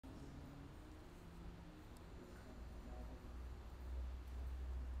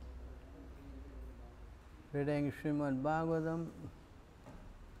Reading Srimad Bhagavatam,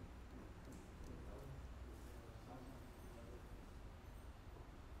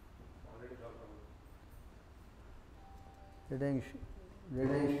 reading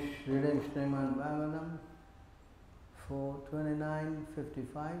Srimad Bhagavatam,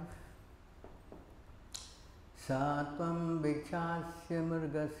 4:29:55. Satvam vikshasya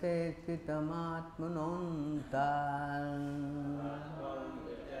murgase titamatmanontal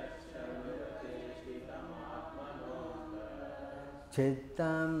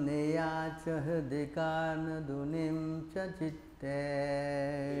Chittam niyacha hridikarna dunim cha chitte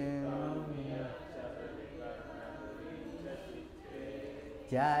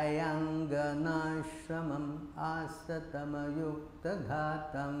Jayanganashramam asatamayukta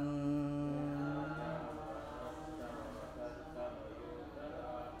ghatam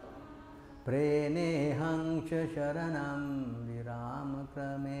Prenehang cha sharanam virama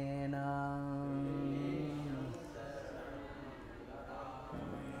kramena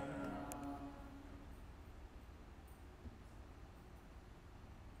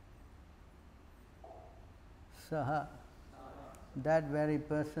Saha, that very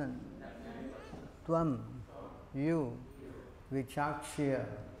person, Tvam, you, Vichakshya,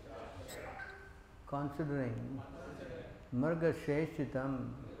 considering Marga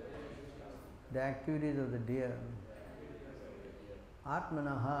Sheshitam, the activities of the deer,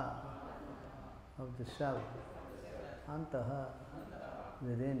 Atmanaha, of the self, Antaha,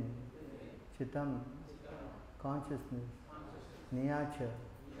 within, Chitam, consciousness, Niyacha,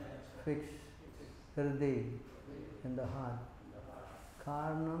 fixed, Hriday, in the heart,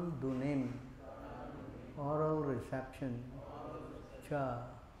 Karnam Dunim, oral reception, Cha,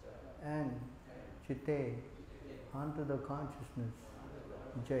 and Chitte, onto the consciousness,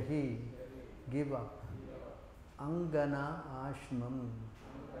 Jahi, give up, Angana Ashmam,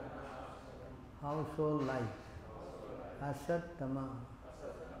 household life, Asattama,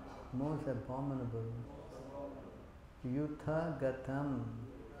 most abominable, Yutha Gatam,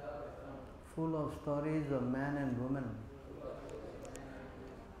 full of stories of man and woman.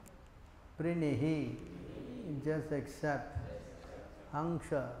 Prinihi, just accept.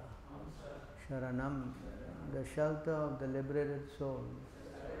 Angsha, Sharanam, the shelter of the liberated soul.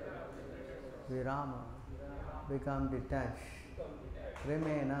 Virama, become detached.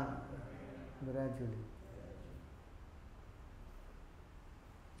 Remena, gradually.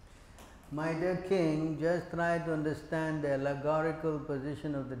 My dear king, just try to understand the allegorical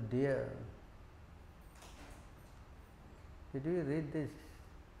position of the deer. Did you read this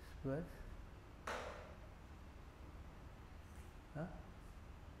verse? Huh?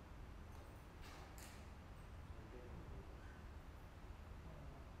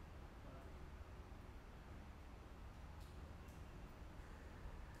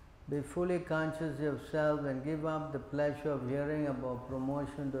 Be fully conscious of self and give up the pleasure of hearing about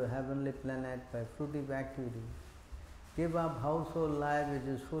promotion to a heavenly planet by fruitive activity. Give up household life which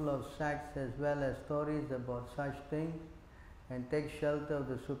is full of sex as well as stories about such things, and take shelter of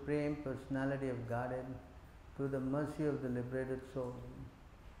the Supreme Personality of Godhead through the mercy of the liberated soul.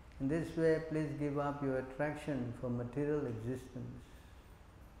 In this way, please give up your attraction for material existence.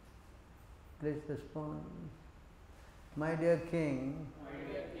 Please respond. My dear king,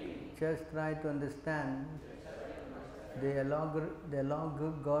 just try to understand the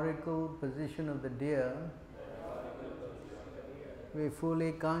allegorical position of the deer. Be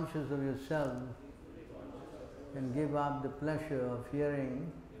fully conscious of yourself and give up the pleasure of hearing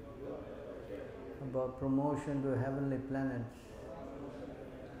about promotion to heavenly planets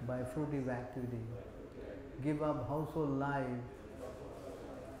by fruitive activity. Give up household life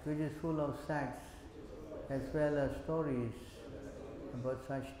which is full of sex as well as stories about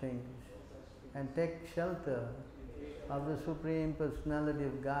such things, and take shelter of the Supreme Personality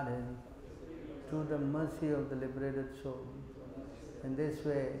of Godhead through the mercy of the liberated soul. In this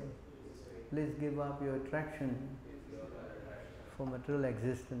way, please give up your attraction for material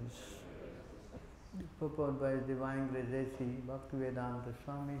existence. Purport by His Divine Grace A.C. Bhaktivedanta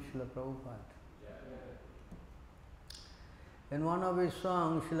Swami Srila Prabhupada. In one of his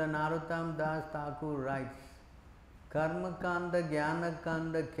songs, Srila Narottam Das Thakur writes, Karma Kanda Jnana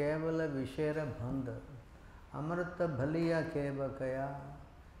Kanda Kevala Vishera Bhanda Amrita Bhaliya Keva Kaya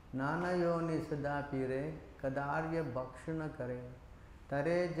Nana Yoni Sada Pire Kadarya Bhakshana Kare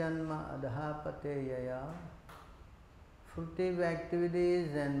Tare Janma Adhapate Yaya. Fruitive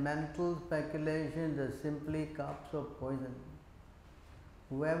activities and mental speculations are simply cups of poison.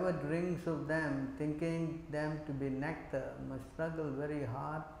 Whoever drinks of them, thinking them to be nectar, must struggle very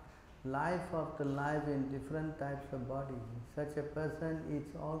hard, life after life in different types of bodies. Such a person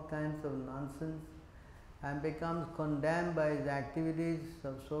eats all kinds of nonsense and becomes condemned by his activities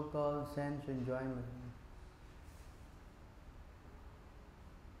of so-called sense enjoyment.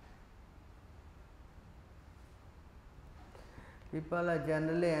 People are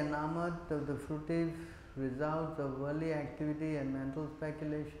generally enamored of the fruitive results of worldly activity and mental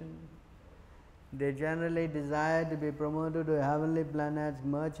speculation. They generally desire to be promoted to heavenly planets,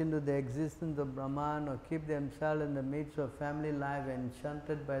 merge into the existence of Brahman, or keep themselves in the midst of family life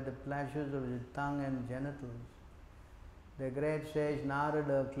enchanted by the pleasures of the tongue and genitals. The great sage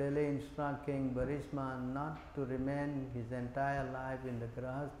Narada clearly instructs King Bharisma not to remain his entire life in the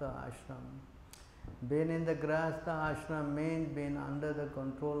Grahastha ashram. Being in the Grahastha ashram means being under the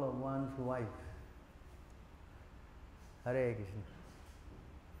control of one's wife. Hare Krishna.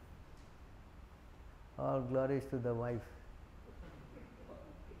 All glories to the wife.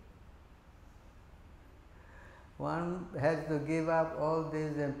 One has to give up all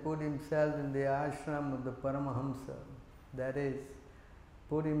this and put himself in the ashram of the Paramahamsa. That is,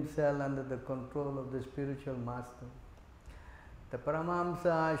 put himself under the control of the spiritual master. The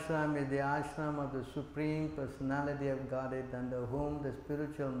Paramahamsa ashram is the ashram of the Supreme Personality of Godhead, under whom the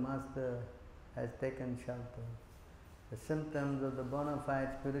spiritual master has taken shelter. The symptoms of the bona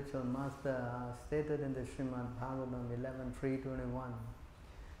fide spiritual master are stated in the Srimad Bhagavatam 11.3.21.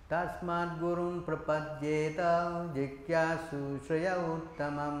 Tasmad gurun prapadyeta jikyasu shraya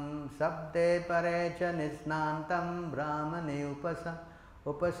uttamam sabde parecha nisnantam brahmane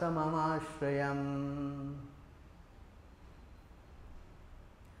upasamamashhrayam.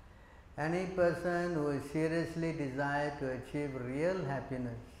 Any person who is seriously desired to achieve real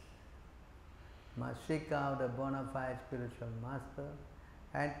happiness must seek out a bona fide spiritual master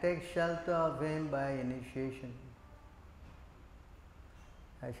and take shelter of him by initiation.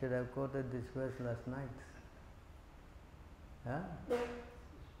 I should have quoted this verse last night. Huh?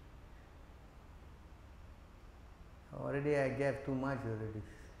 Already I gave too much already.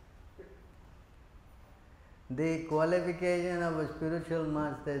 The qualification of a spiritual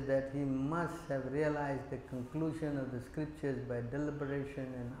master is that he must have realized the conclusion of the scriptures by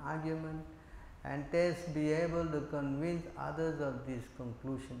deliberation and argument, and thus be able to convince others of this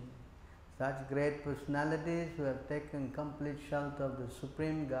conclusion. Such great personalities who have taken complete shelter of the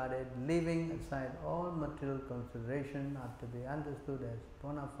Supreme Godhead, leaving aside all material consideration, are to be understood as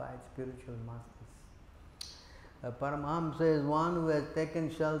bona fide spiritual masters. A Paramahamsa is one who has taken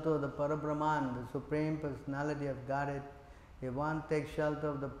shelter of the Parabrahman, the Supreme Personality of Godhead. If one takes shelter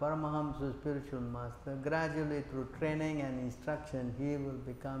of the Paramahamsa spiritual master, gradually through training and instruction, he will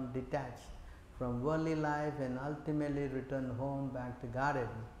become detached from worldly life and ultimately return home back to Godhead.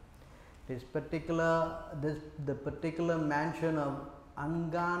 The particular mansion of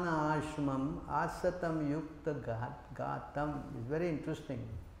Angana Ashramam Asatam Yukta Gatam is very interesting.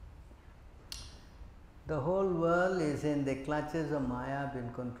 The whole world is in the clutches of Maya, being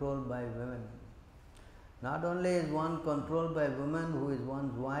controlled by women. Not only is one controlled by women who is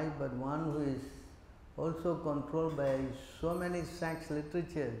one's wife, but one who is also controlled by so many sex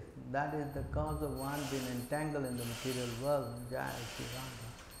literatures. That is the cause of one being entangled in the material world. Jai Shri Ram.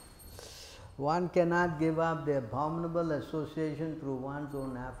 One cannot give up the abominable association through one's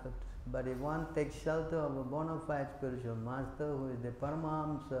own efforts. But if one takes shelter of a bona fide spiritual master who is the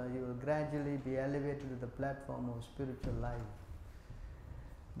Paramahamsa, he will gradually be elevated to the platform of spiritual life.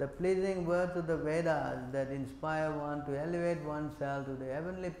 The pleasing words of the Vedas that inspire one to elevate oneself to the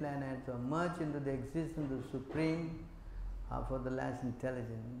heavenly planets or merge into the existence of the Supreme are for the less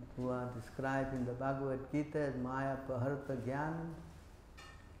intelligent, who are described in the Bhagavad Gita as Maya Paharta Jnana.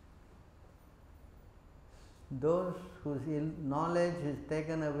 Those whose knowledge is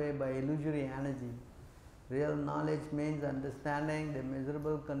taken away by illusory energy. Real knowledge means understanding the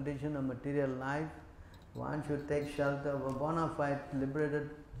miserable condition of material life. One should take shelter of a bona fide liberated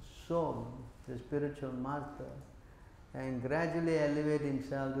soul, the spiritual master, and gradually elevate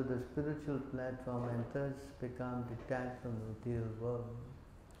himself to the spiritual platform and thus become detached from the material world.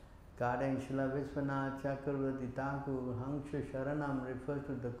 Guarding Srila Vishwanath Chakravarti Thakur, Hangsha Sharanam refers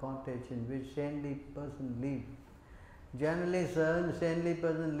to the cottage in which saintly person live. Generally, saintly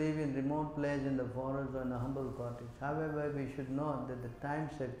persons live in remote place in the forest or in a humble cottage. However, we should note that the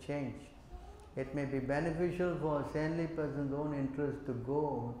times have changed. It may be beneficial for a saintly person's own interest to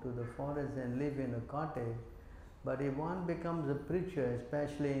go to the forest and live in a cottage, but if one becomes a preacher,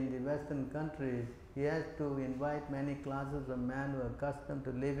 especially in the Western countries, he has to invite many classes of men who are accustomed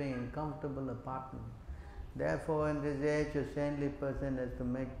to living in comfortable apartments. Therefore, in this age, a saintly person has to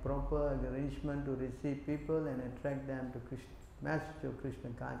make proper arrangement to receive people and attract them to Krishna, message of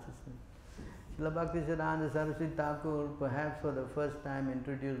Krishna consciousness. Srila Bhaktisiddhanta Saraswati Thakur perhaps for the first time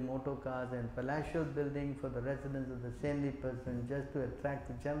introduced motor cars and palatial building for the residence of the saintly person just to attract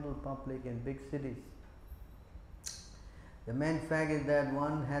the general public in big cities. The main fact is that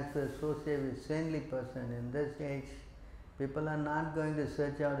one has to associate with saintly person. In this age, people are not going to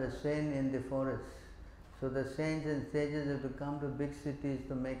search out a saint in the forest. So the saints and sages have to come to big cities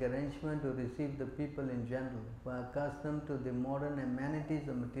to make arrangement to receive the people in general who are accustomed to the modern amenities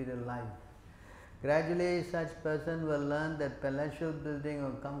of material life. Gradually, such person will learn that palatial building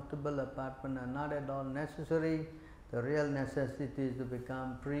or comfortable apartment are not at all necessary. The real necessity is to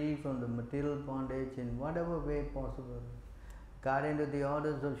become free from the material bondage in whatever way possible. According to the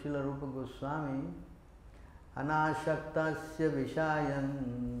orders of Srila Rupa Goswami, Anashaktasya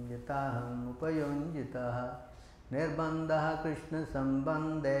Vishayan Yataham Upayunjitaha Nirbandha Krishna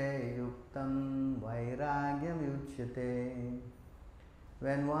Sambandhe Yuktam Vairagyam Yuchyate.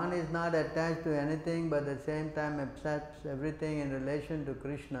 When one is not attached to anything but at the same time accepts everything in relation to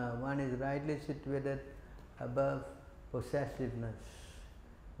Krishna, one is rightly situated above possessiveness.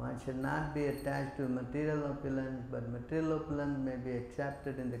 One should not be attached to material opulence, but material opulence may be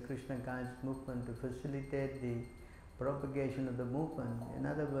accepted in the Krishna conscious movement to facilitate the propagation of the movement. In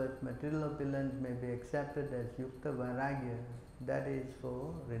other words, material opulence may be accepted as yukta vairagya, that is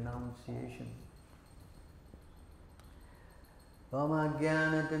for renunciation. Om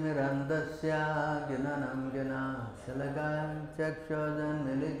Ajnanatimirandasya Gnanam Gna Shalaga Chakshodan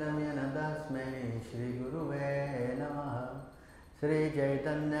Militam Yena Tasmai Shri Guruve Namaha Sri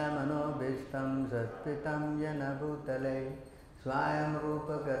Chaitanya Manobhishtam Satpitam Yena Bhutale Swayam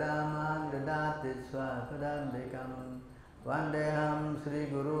Rupa Karama Dadati Swapadandikam Vandeham Sri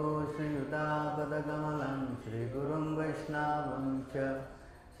Guru Sri Yuta Padagamalam Sri Gurum Vaishnavam Cha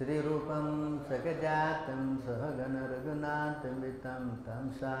Sri Rupam Sakajatam Sahagana Raghunatam Vitam Tam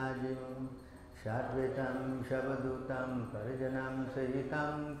Sajim Shadvitam Shabadutam Parijanam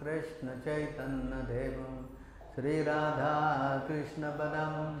Sahitam Krishna Chaitanya Devam Sri Radha Krishna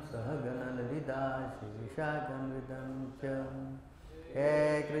Padam Sahagana Lalita Shri Shakanvitam Cha He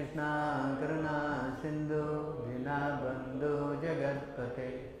Krishna Karuna Sindhu Dinabandhu Jagatpate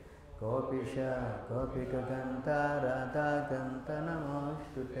Gopisha Gopika Kanta Radha Kanta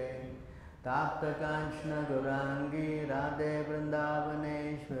Namostute Tapta Kanchana Gaurangi Radhe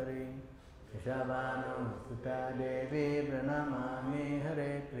Vrindavaneshwari Keshavanu Sutta Devi Pranamami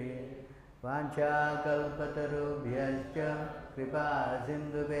Hare Priya Vancha Kalpatarubhyascha Kripa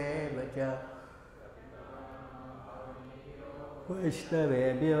Sindhuvevacha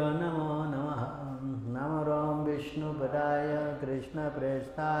Vaishnavebhyo Namo Namaha Namaram Vishnu Padaya Krishna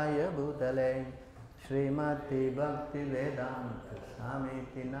Prestaya Bhutale Srimati Bhakti Vedanta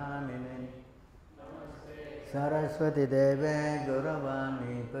Samiti Namine Saraswati Deve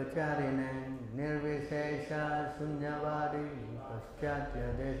Gauravani Pacharine Nirvishesha Sunyavari Paschatya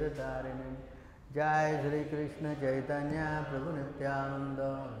Desatarine Jai Shri Krishna Chaitanya Prabhu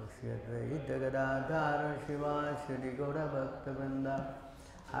Nityananda Shri Advaita Gadadhara Shiva Shri Gaura Bhakta Vrinda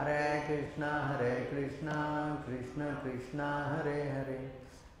Hare Krishna Krishna Krishna Hare Hare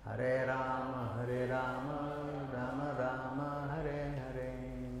Hare Rama Rama Rama Hare Hare.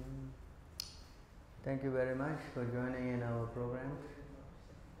 Thank you very much for joining in our programs.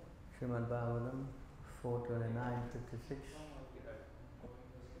 Srimad Bhagavatam 429, 56,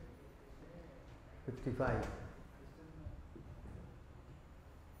 55.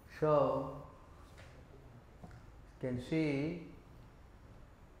 So, you can see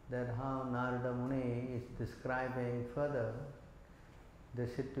that how Narada Muni is describing further the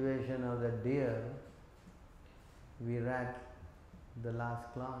situation of the deer. We read the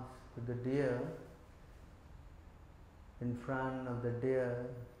last class. The deer, in front of the deer,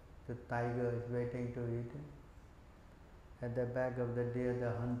 the tiger is waiting to eat it. At the back of the deer,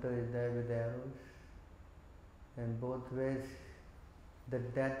 the hunter is there with arrows. And both ways, the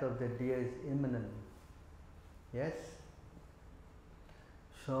death of the deer is imminent. Yes?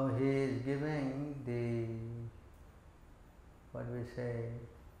 So he is giving the, what we say,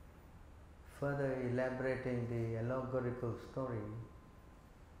 further elaborating the allegorical story,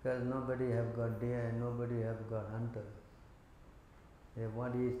 because nobody have got deer and nobody have got hunter.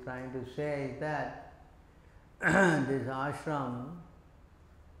 What he is trying to say is that this ashram,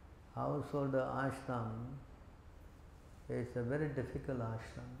 householder ashram, is a very difficult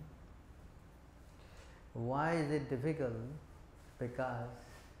ashram. Why is it difficult? Because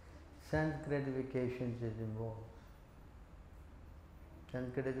sense gratification is involved.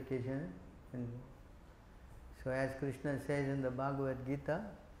 Sense gratification is involved. So as Krishna says in the Bhagavad Gita,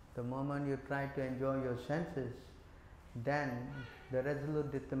 the moment you try to enjoy your senses, then the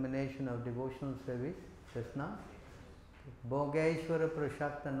resolute determination of devotional service, just now. Bhogeshwara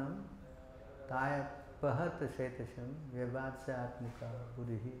prashaktanam taya pahata setasham vyavatsatmika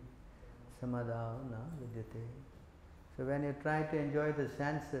buddhi samadhavana vidyate. So when you try to enjoy the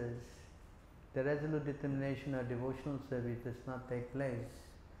senses, the resolute determination of devotional service does not take place.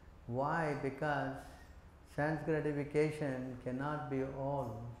 Why? Because sense gratification cannot be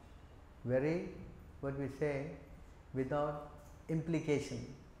all very, what we say, without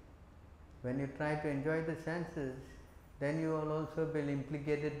implication. When you try to enjoy the senses, then you will also be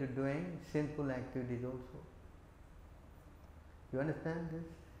implicated to doing sinful activities also. You understand this?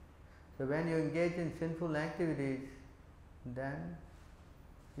 So when you engage in sinful activities, then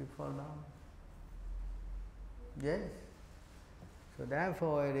you fall down. Yes? So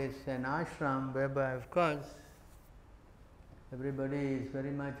therefore it is an ashram whereby, of course, everybody is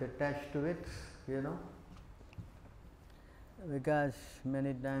very much attached to it, you know, because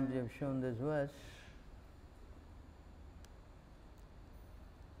many times you have shown this verse.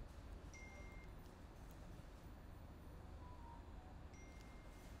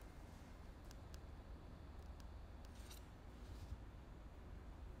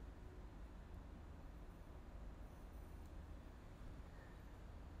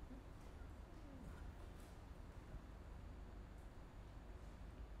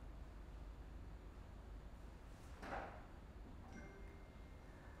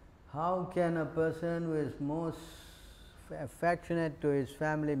 How can a person who is most affectionate to his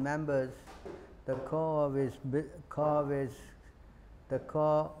family members, the core of his,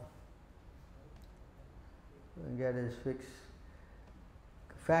 get his fix,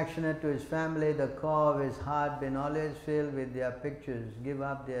 affectionate to his family, the core of his heart been always filled with their pictures, give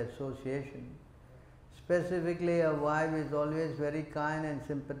up their association. Specifically, a wife is always very kind and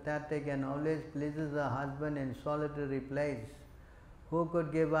sympathetic and always pleases her husband in solitary place. Who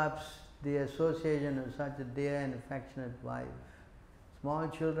could give up the association of such a dear and affectionate wife? Small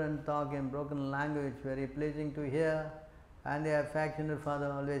children talk in broken language, very pleasing to hear, and their affectionate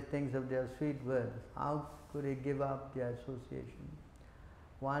father always thinks of their sweet words. How could he give up their association?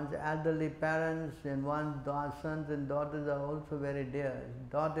 One's elderly parents and one's sons and daughters are also very dear.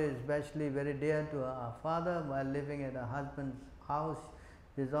 Daughter is especially very dear to her father while living at her husband's house.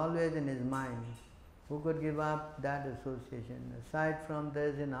 It is always in his mind. Who could give up that association? Aside from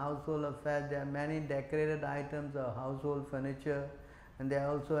this, in household affairs, there are many decorated items of household furniture, and there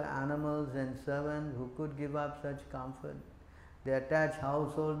are also animals and servants. Who could give up such comfort? The attached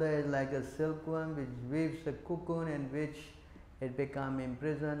householder is like a silkworm which weaves a cocoon in which it becomes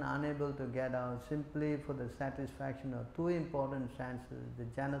imprisoned, unable to get out, simply for the satisfaction of two important senses, the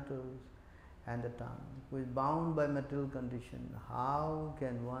genitals and the tongue, who is bound by material condition. How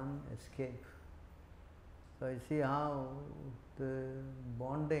can one escape? So you see how the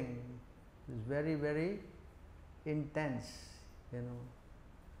bonding is very, very intense, you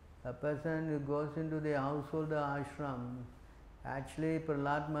know. A person who goes into the householder ashram, actually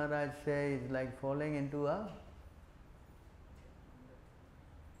Prahlad Maharaj says, is like falling into a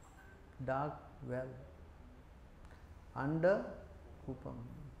dark well, under Kupam.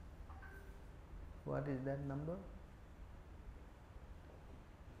 What is that number?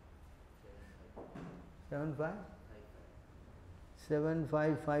 75?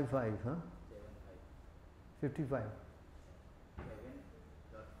 7555, huh? 55.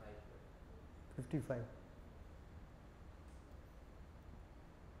 55.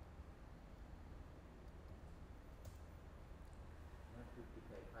 Not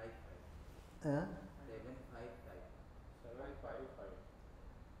 55, 55. 755.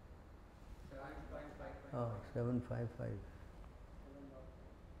 755. Oh, 755.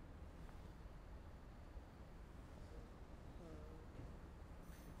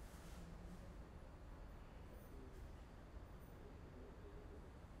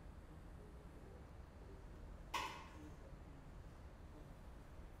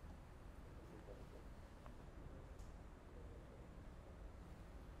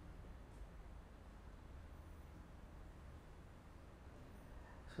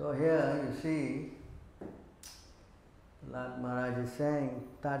 So here you see, Lord Maharaj is saying,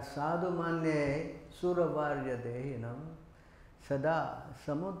 Tat sadhu manye suravarya dehinam sada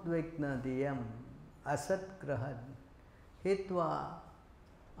samudvikna diyam asat grahad hitva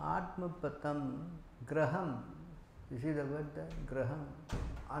atmapatam graham. You see the word there? Graham.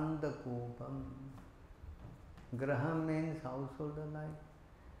 Andakupam. Graham means householder life.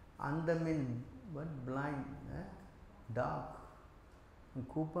 Anda means what? Blind. Dark. And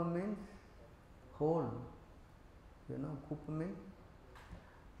Kupa means hole. You know, Kupa means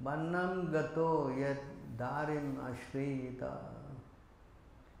Bannam gato yat darim ashriyita.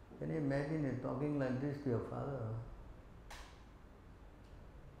 Can you imagine you talking like this to your father?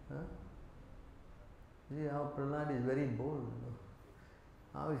 Huh? See how Prahlad is very bold.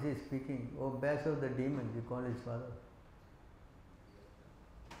 How is he speaking? Oh, best of the demons, he called his father.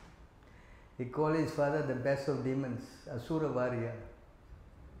 He called his father the best of demons, Asura Varya.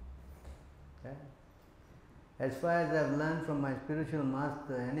 Okay? As far as I have learned from my spiritual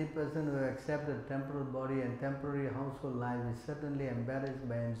master, any person who accepts a temporal body and temporary household life is certainly embarrassed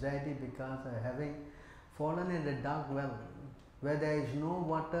by anxiety because of having fallen in the dark well, where there is no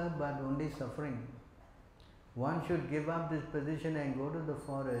water but only suffering. One should give up this position and go to the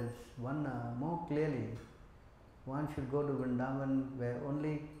forest. More clearly, one should go to Vrindavan, where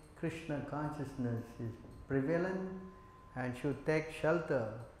only Krishna consciousness is prevalent, and should take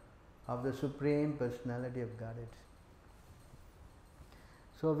shelter of the Supreme Personality of Godhead.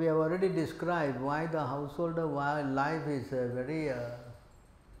 So we have already described why the householder life is very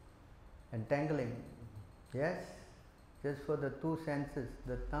entangling. Yes? Just for the two senses,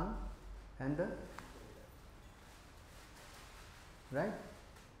 the tongue and the right?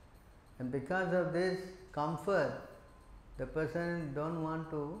 And because of this comfort, the person don't want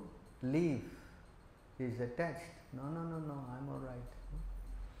to leave. He is attached. No, I'm all right.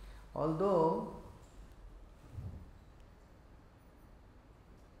 Although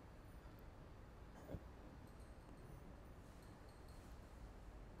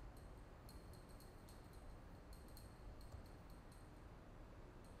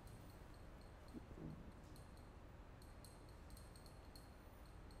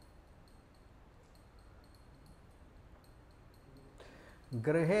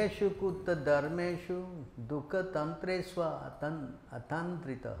Graheshu kutta dharmeshu dukha tantresva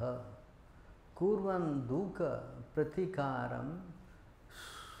atantritah kurvan dukha pratikaram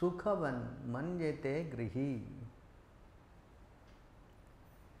sukhavan manyete grihi.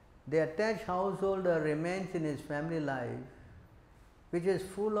 The attached householder remains in his family life, which is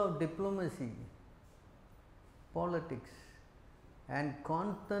full of diplomacy, politics, and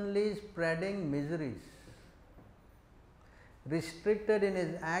constantly spreading miseries. Restricted in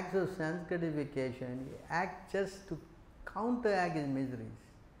his acts of sense gratification, he acts just to counteract his miseries.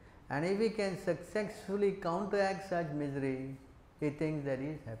 And if he can successfully counteract such misery, he thinks that he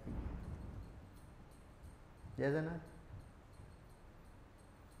is happy. Yes or not?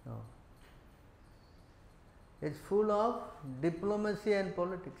 No. It's full of diplomacy and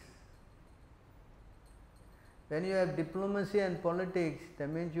politics. When you have diplomacy and politics, that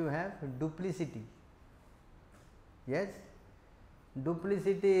means you have duplicity. Yes?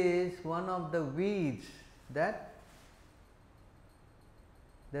 Duplicity is one of the weeds that's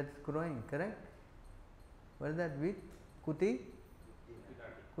growing, correct? What is that weed? Kutinati.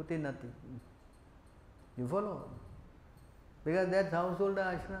 You follow? Because that's householder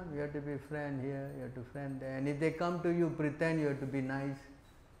ashram. You have to be friend here, you have to friend there. And if they come to you, pretend you have to be nice.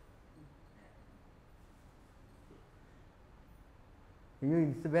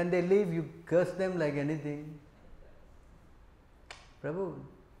 When they leave, you curse them like anything. Prabhu,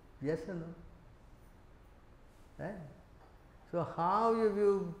 yes or no? Right? So how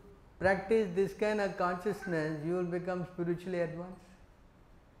you practice this kind of consciousness, you will become spiritually advanced.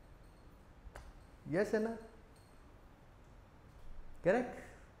 Yes or no? Correct?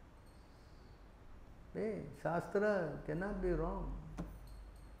 Hey, Shastra cannot be wrong.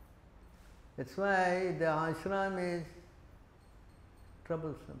 That's why the ashram is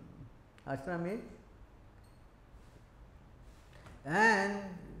troublesome. Ashram is and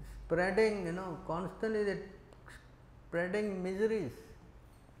spreading, constantly spreading miseries.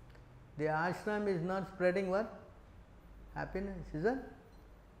 The ashram is not spreading what? Happiness, is it?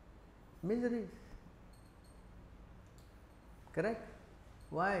 Miseries. Correct?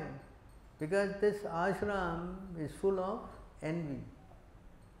 Why? Because this ashram is full of envy.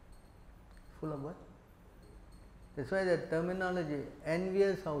 Full of what? That's why the terminology,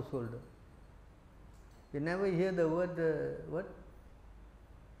 envious householder. You never hear the word, what?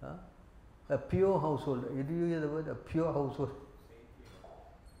 A pure householder. Do you hear the word, a pure householder?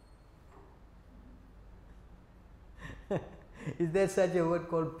 Is there such a word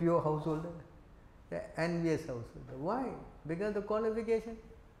called pure householder? The envious householder. Why? Because of the qualification.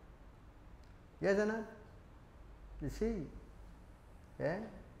 Yes or not? You see? Yeah?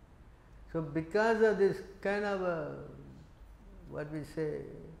 So because of this kind of what we say,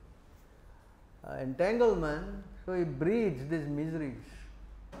 entanglement, so it breeds these miseries.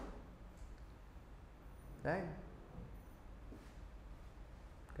 Right?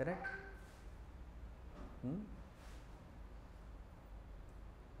 Correct?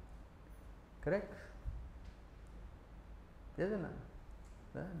 Correct? Yes or not?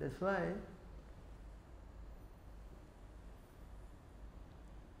 That's why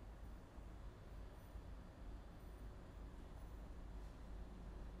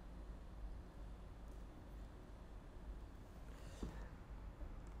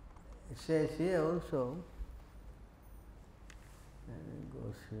it says here also, and it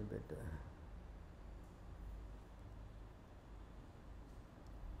goes here better.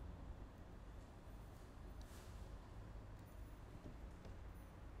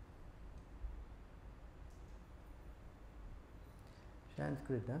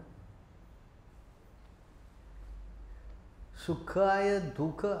 Sanskrit, huh? Sukhaya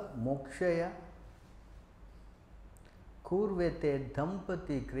dukha mokshaya kurvete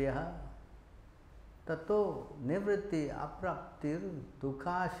dhampati kriya tato nivritti apraptir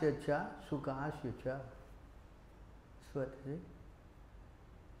dukhasya cha sukhasya cha. That's what it is.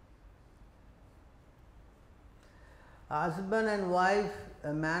 Husband and wife,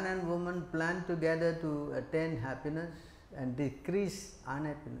 a man and woman plan together to attain happiness and decrease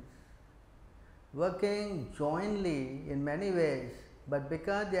unhappiness, working jointly in many ways, but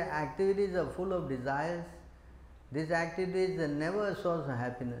because their activities are full of desires, these activities are never a source of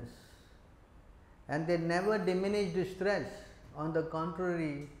happiness, and they never diminish distress. On the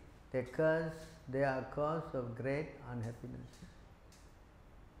contrary, they are a cause of great unhappiness.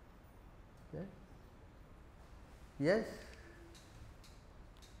 Yes? Yes?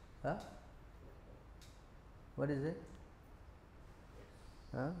 Huh? What is it?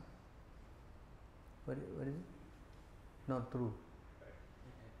 Huh? What is it? Not true.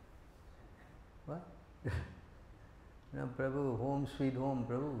 What? Now, Prabhu, home sweet home,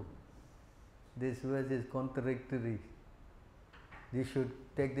 Prabhu. This verse is contradictory. You should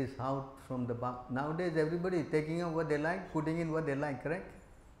take this out from the book. Nowadays, everybody is taking out what they like, putting in what they like, correct?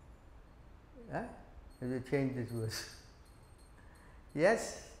 Huh? You change this verse.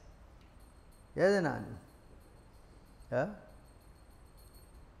 Yes? Yes or not? Huh?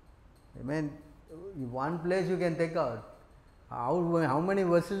 I mean, one place you can take out. How many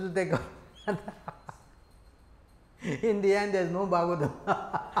verses to take out? In the end, there is no Bhagavatam.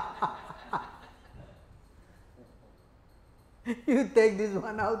 You take this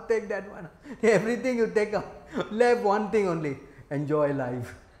one out, take that one out. Everything you take out. Left one thing only, enjoy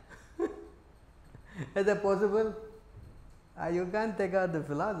life. Is that possible? You can't take out the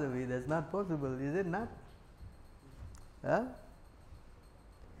philosophy, that's not possible, is it not? Huh?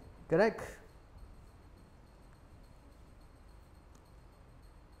 Correct?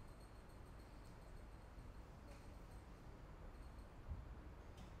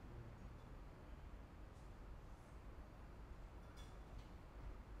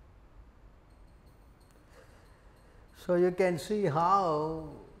 So you can see how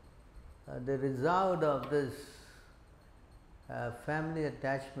the result of this family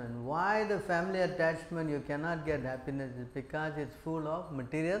attachment, why the family attachment you cannot get happiness is because it's full of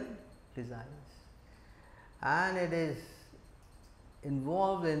material desires and it is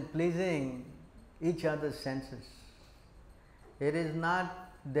involved in pleasing each other's senses. It is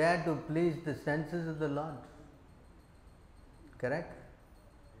not there to please the senses of the Lord. Correct?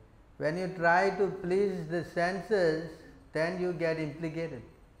 When you try to please the senses, then you get implicated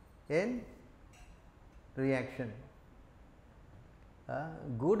in reaction.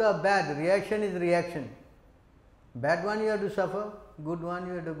 Good or bad, reaction is reaction. Bad one you have to suffer, good one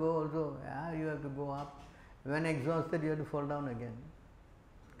you have to go also, you have to go up. When exhausted you have to fall down again.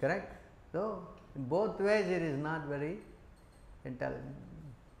 Correct? So, in both ways it is not very intelligent.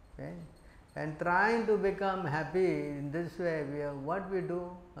 Okay? And trying to become happy in this way, what we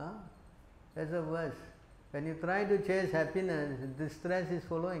do, there's a verse. When you try to chase happiness, distress is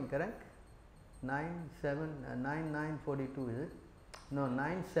following, correct? 9:42 is it? No,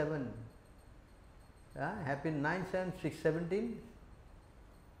 9:7. Happy 9:7, 6:17?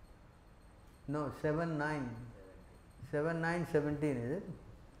 No, 7:9. 7:9:17 is it?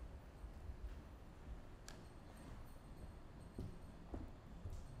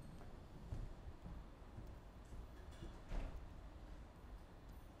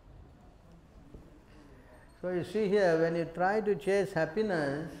 So you see here, when you try to chase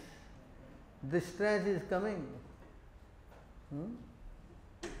happiness, distress is coming.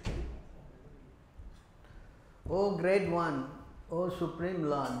 O Great One, O Supreme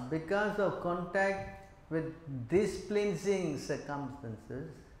Lord, because of contact with displeasing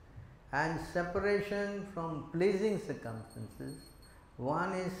circumstances and separation from pleasing circumstances,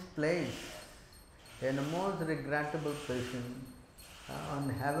 one is placed in a most regrettable position on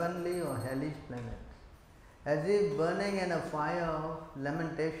heavenly or hellish planet, as if burning in a fire of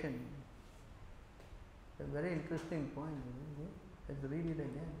lamentation. A very interesting point, isn't it? Let's read it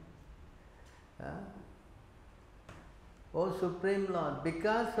again. O Supreme Lord,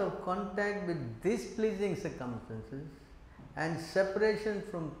 because of contact with displeasing circumstances and separation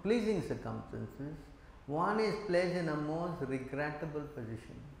from pleasing circumstances, one is placed in a most regrettable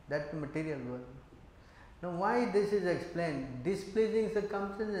position. That's the material world. Now, why this is explained? Displeasing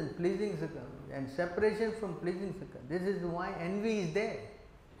circumstances and pleasing circumstances and separation from pleasing circumstances. This is why envy is there.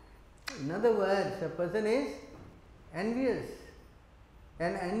 In other words, a person is envious.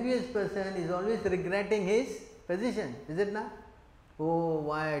 An envious person is always regretting his position, is it not? Oh,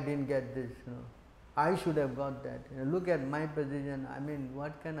 why I didn't get this? I should have got that. Look at my position. I mean,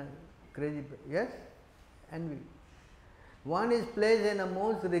 what kind of crazy? Yes, envy. One is placed in a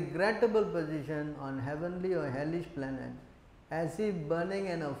most regrettable position on heavenly or hellish planet, as if burning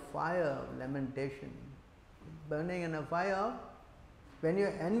in a fire of lamentation. Burning in a fire of, when you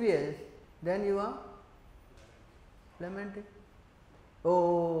are envious, then you are lamenting.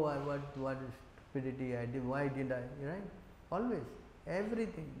 Oh, what is stupidity I did, why did I, right? Always,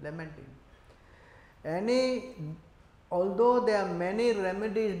 everything, lamenting. Although there are many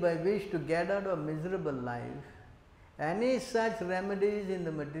remedies by which to get out of miserable life, any such remedies in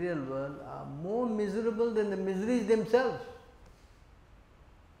the material world are more miserable than the miseries themselves.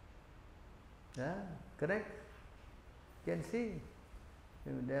 Yeah, correct? You can see,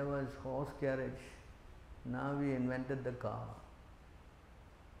 there was horse carriage, now we invented the car.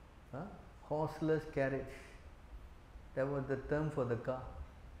 Horseless carriage, that was the term for the car.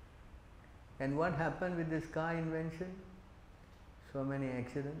 And what happened with this car invention? So many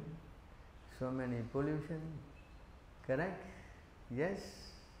accidents, so many pollution, correct? Yes.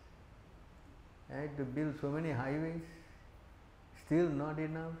 I had to build so many highways, still not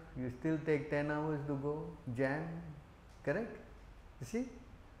enough, you still take 10 hours to go, jam, correct? You see?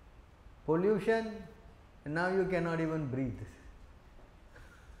 Pollution, and now you cannot even breathe.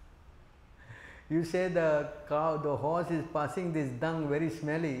 You say the horse is passing this dung very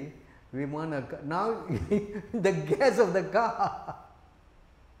smelly, we want a car. Now the gas of the car.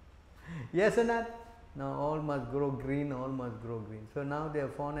 Yes or not? Now all must grow green, all must grow green. So now they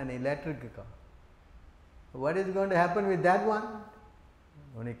have found an electric car. What is going to happen with that one?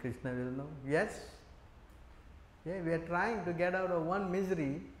 Only Krishna will know. Yes? Yeah, we are trying to get out of one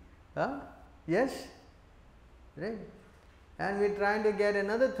misery. Yes? Right? And we are trying to get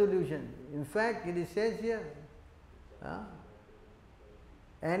another solution. In fact, it says here,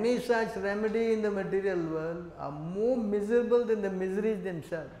 any such remedy in the material world are more miserable than the miseries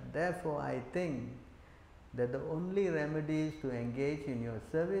themselves. Therefore, I think that the only remedy is to engage in your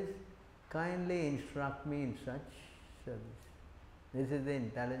service. Kindly instruct me in such service. This is the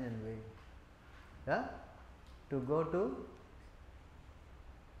intelligent way. To go to,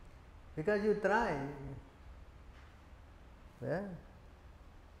 because you try. Yeah.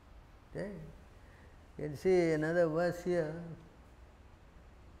 Okay. You can see another verse here.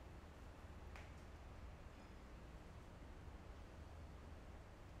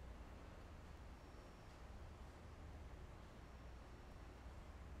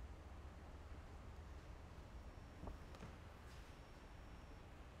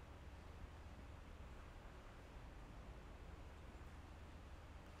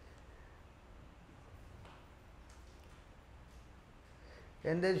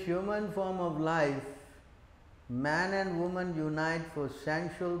 In this human form of life, man and woman unite for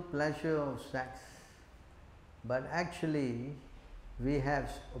sensual pleasure of sex. But actually, we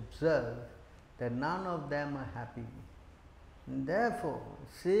have observed that none of them are happy. And therefore,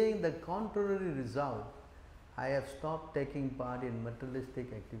 seeing the contrary result, I have stopped taking part in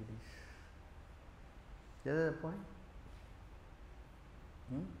materialistic activities. Is that the point?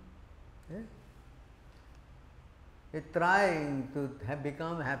 Yeah. Is trying to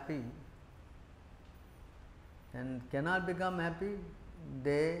become happy and cannot become happy,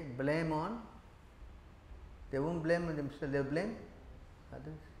 they blame on, they won't blame themselves, they blame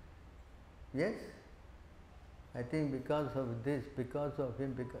others. Yes? I think because of this, because of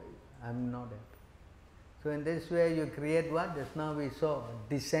him, because I am not happy. So in this way you create what? Just now we saw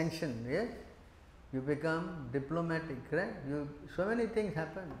dissension, yes? You become diplomatic, correct? So many things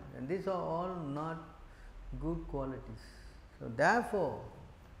happen, and these are all not good qualities. So therefore,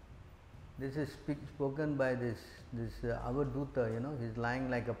 this is spoken by this Avaduta, he's lying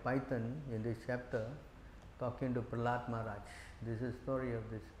like a python in this chapter, talking to Prahlad Maharaj. This is the story of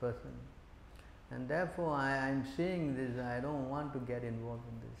this person. And therefore, I am seeing this, I don't want to get involved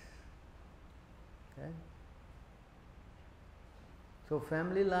in this. Okay? So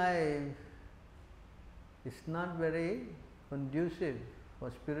family life is not very conducive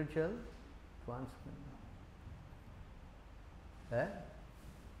for spiritual advancement. Eh?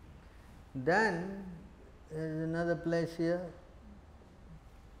 Then there is another place here.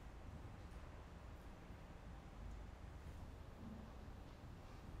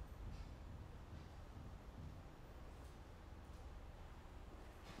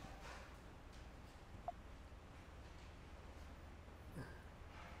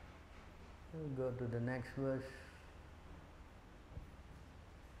 We'll go to the next verse.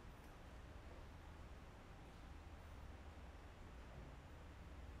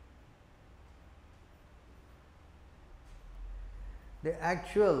 The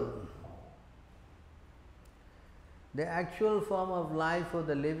actual form of life for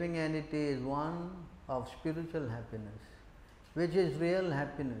the living entity is one of spiritual happiness, which is real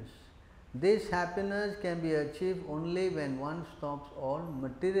happiness. This happiness can be achieved only when one stops all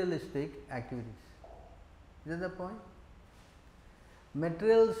materialistic activities. Is that the point?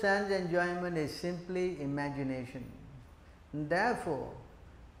 Material sense enjoyment is simply imagination. Therefore,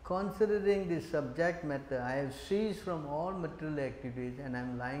 considering this subject matter, I have ceased from all material activities and I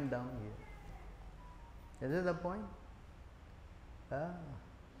am lying down here. Is that the point?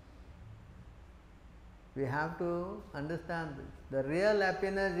 We have to understand this. The real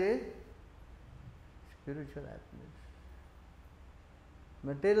happiness is spiritual happiness.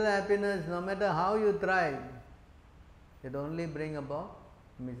 Material happiness, no matter how you try, it only brings about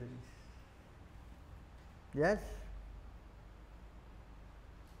miseries. Yes?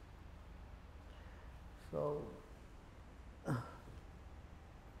 So,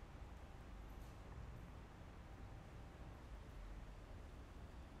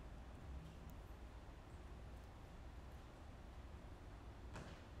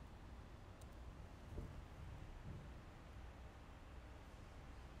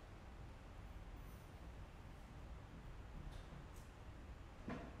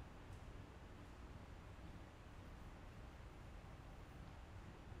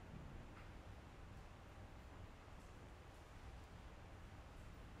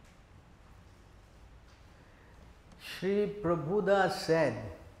 Sri Prabhudas said,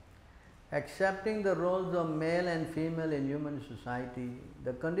 accepting the roles of male and female in human society,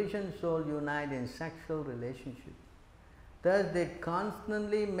 the conditioned soul unite in sexual relationship. Thus they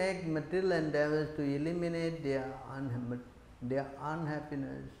constantly make material endeavors to eliminate their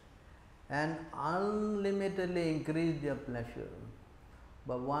unhappiness and unlimitedly increase their pleasure.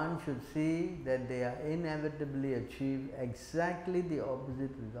 But one should see that they are inevitably achieve exactly the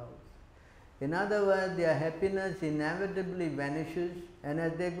opposite results. In other words, their happiness inevitably vanishes, and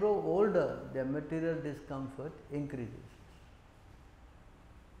as they grow older, their material discomfort increases.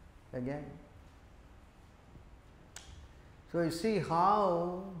 Again. So you see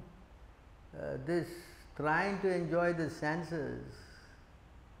how this trying to enjoy the senses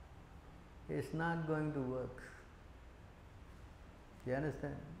is not going to work. You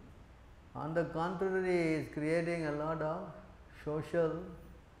understand? On the contrary, it is creating a lot of social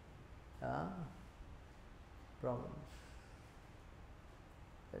problems.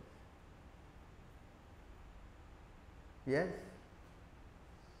 Yes?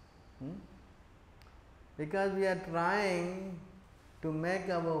 Because we are trying to make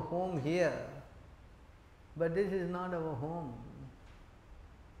our home here, but this is not our home.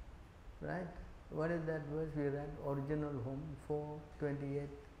 Right? What is that verse we read? Original home, 4:28.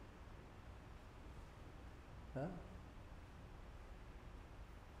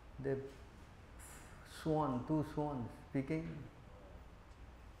 The swan, two swans speaking.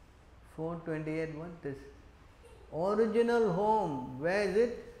 4:28 what? This original home, where is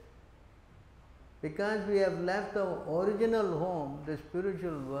it? Because we have left our original home, the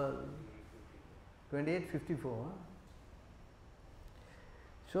spiritual world. 28:54.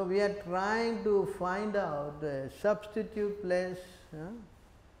 So we are trying to find out a substitute place.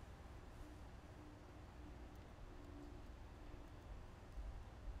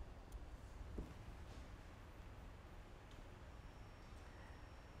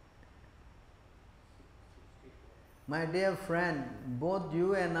 My dear friend, both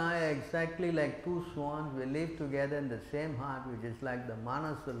you and I are exactly like two swans. We live together in the same heart, which is like the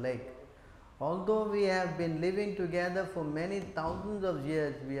Manasa lake. Although we have been living together for many thousands of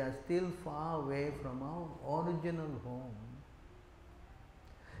years, we are still far away from our original home.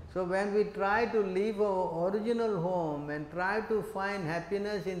 So when we try to leave our original home and try to find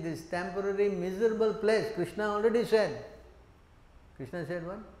happiness in this temporary miserable place, Krishna already said. Krishna said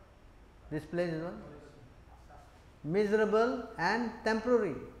what? This place is what? Miserable and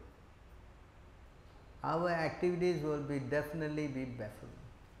temporary. Our activities will definitely be baffled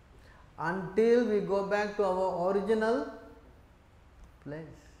until we go back to our original place.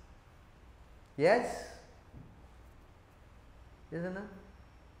 Yes? isn't it?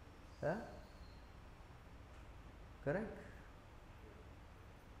 Huh? Correct?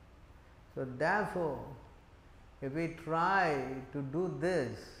 So therefore, if we try to do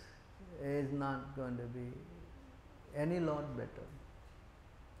this, it is not going to be any lot better.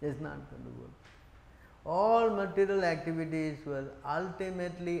 It's not going to work. All material activities will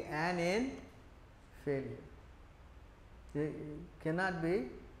ultimately end in failure. You cannot be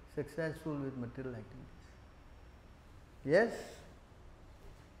successful with material activities. Yes?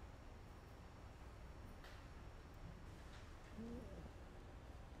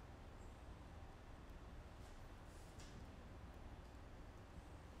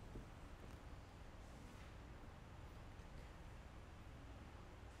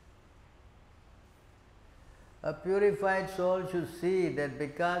 A purified soul should see that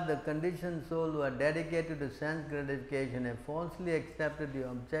because the conditioned souls who are dedicated to sense gratification have falsely accepted the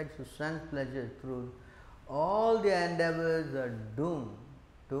objects of sense pleasure as truth, all their endeavors are doomed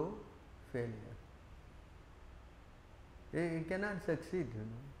to failure. You cannot succeed, you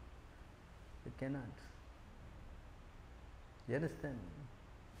know. You cannot. You understand?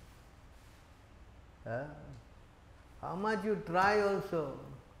 How much you try also,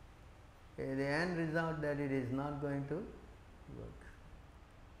 the end result that it is not going to work.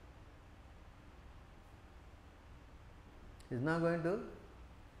 It's not going to.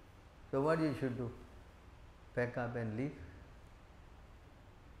 So what you should do? Pack up and leave.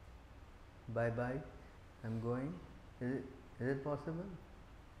 Bye bye. I'm going. Is it possible?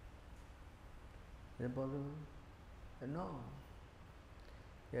 Is it possible? No.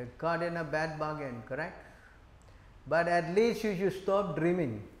 You're caught in a bad bargain, correct? But at least you should stop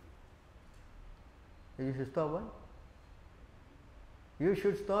dreaming. You should stop what? You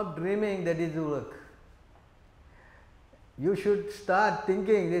should stop dreaming that it will work. You should start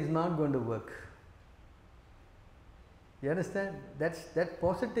thinking it's not going to work. You understand? That's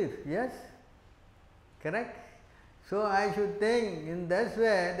positive, yes? Correct? So I should think in this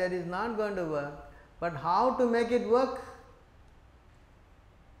way that it's not going to work, but how to make it work?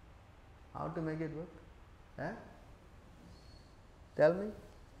 How to make it work? Eh? Tell me.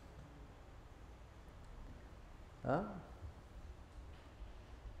 Huh?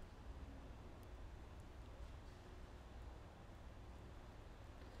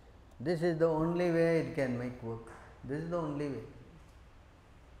 This is the only way it can make work. This is the only way.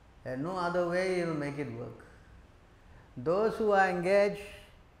 And no other way you will make it work. Those who are engaged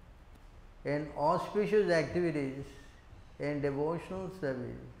in auspicious activities, in devotional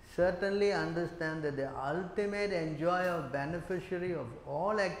service, certainly understand that the ultimate enjoyer, beneficiary of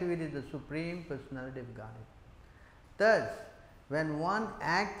all activities is the Supreme Personality of Godhead. Thus, when one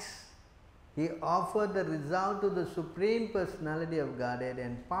acts, he offers the result to the Supreme Personality of Godhead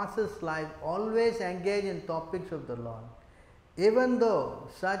and passes life always engaged in topics of the Lord. Even though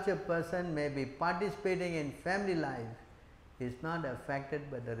such a person may be participating in family life, he is not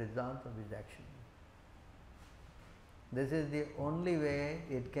affected by the results of his action. This is the only way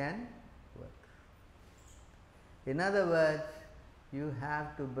it can work. In other words, you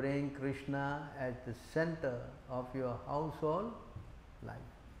have to bring Krishna as the center of your household life.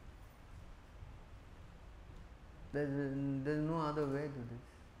 There is no other way to this.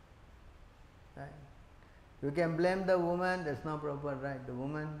 Right? You can blame the woman, that's not proper, right? The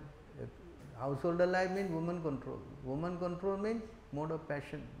woman, householder life means woman control. Woman control means mode of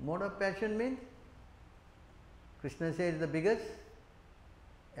passion. Mode of passion means Krishna says the biggest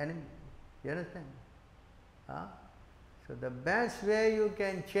enemy. You understand? So the best way you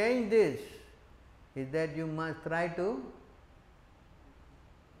can change this is that you must try to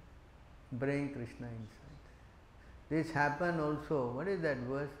bring Krishna inside. This happened also. What is that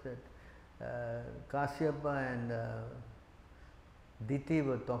verse that Kasyapa and Diti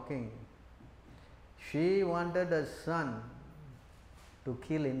were talking? She wanted a son to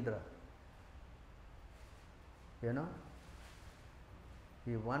kill Indra. You know?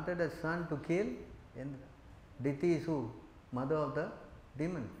 He wanted a son to kill Indra. Diti is who? Mother of the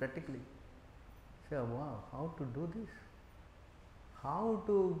demon, practically. Say, wow, how to do this? How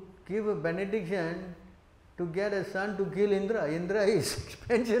to give a benediction to get a son to kill Indra? Indra is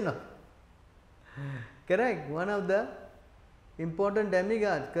expansion of. Correct? One of the important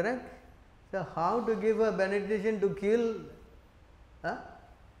demigods, correct? So how to give a benediction to kill? It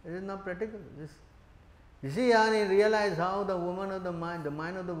is not practical. You see, and he realized how the woman of the mind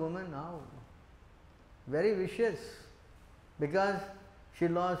of the woman, how very vicious, because she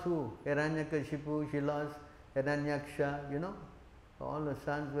lost who? Hiranyakashipu, she lost Hiranyaksha, you know, all the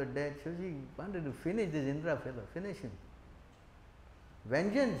sons were dead. So she wanted to finish this Indra fellow, finish him.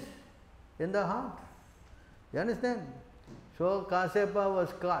 Vengeance in the heart. You understand? So Kasyapa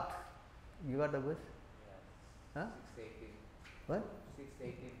was caught. You got the verse? Yeah. Huh? 6:18. What?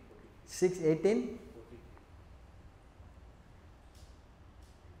 6:18. 6:18?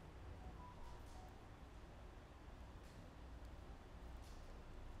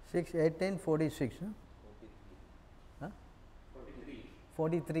 43. 6:18:46. 43. Huh? 43.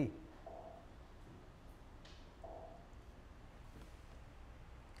 43.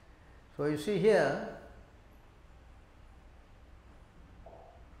 So you see here,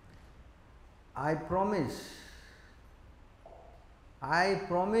 I promise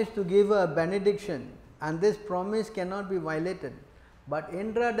to give a benediction, and this promise cannot be violated. But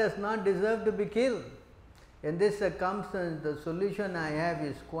Indra does not deserve to be killed. In this circumstance, the solution I have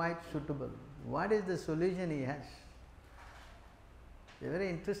is quite suitable. What is the solution he has? It's very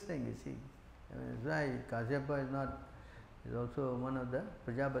interesting, you see. That's why Kasyapa is also one of the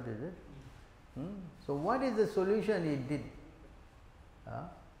Prajapatis. So what is the solution he did?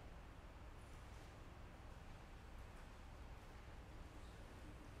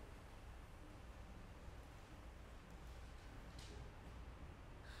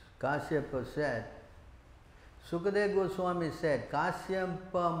 Kasyapa said, Sukadeva Goswami said,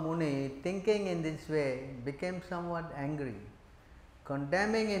 Kasyapa Muni, thinking in this way, became somewhat angry.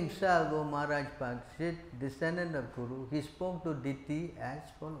 Condemning himself, O Maharaj Parikshit, descendant of Kuru, he spoke to Diti as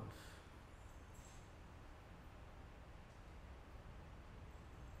follows.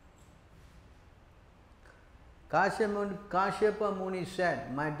 Kashyapa Muni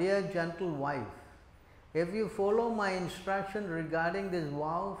said, My dear gentle wife, if you follow my instruction regarding this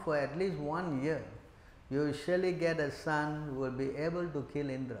vow for at least 1 year, you will surely get a son who will be able to kill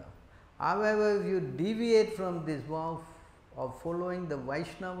Indra. However, if you deviate from this vow of following the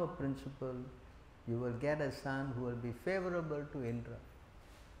Vaishnava principle, you will get a son who will be favorable to Indra.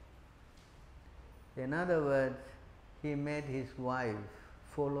 In other words, he made his wife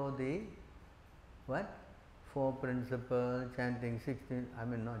follow the what? 4 principles, chanting 16,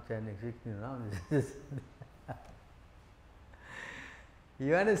 not chanting 16 rounds.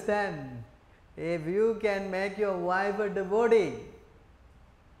 You understand? If you can make your wife a devotee,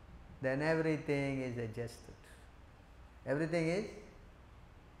 then everything is adjusted. Everything is.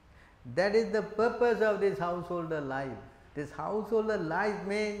 That is the purpose of this householder life. This householder life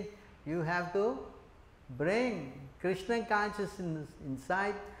means you have to bring Krishna consciousness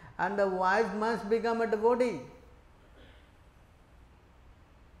inside, and the wife must become a devotee.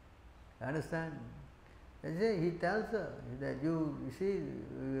 Understand? He tells her that you see,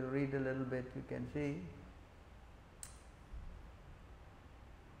 we will read a little bit, you can see.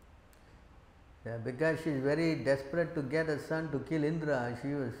 Yeah, because she is very desperate to get a son to kill Indra, she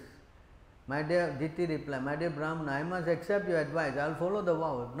was, my dear Diti replied, my dear Brahmana, I must accept your advice, I will follow the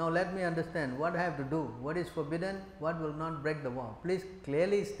vow. Now let me understand what I have to do, what is forbidden, what will not break the vow. Please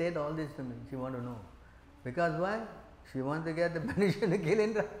clearly state all this to me, she wants to know. Because why? She wants to get the permission to kill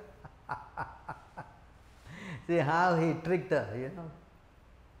Indra. See how he tricked her, you know.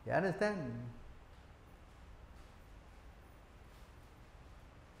 You understand?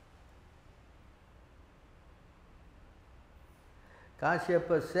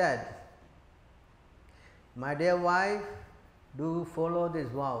 Kashyapa said, my dear wife, do follow this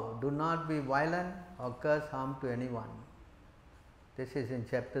vow. Do not be violent or cause harm to anyone. This is in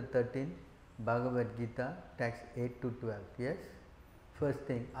chapter 13, Bhagavad Gita, text 8 to 12. Yes? First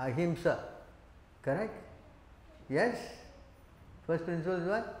thing, ahimsa. Correct? Yes? First principle is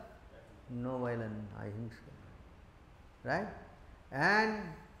what? No violence, ahimsa. Right? And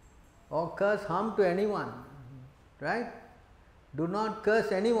or cause harm to anyone. Right? Do not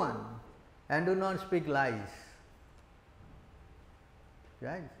curse anyone and do not speak lies.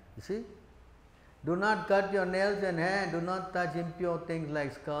 Right? You see? Do not cut your nails and hair, do not touch impure things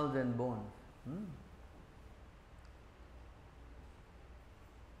like skulls and bones.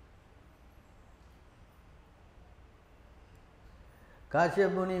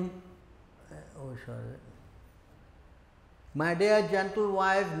 Kashyapa Muni, my dear gentle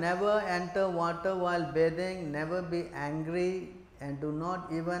wife, never enter water while bathing, never be angry, and do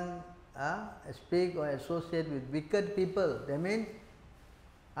not even speak or associate with wicked people. That means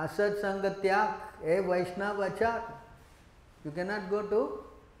asat sangatyak, a Vaishnava achar. You cannot go to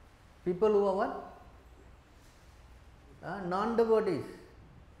people who are what? Non-devotees.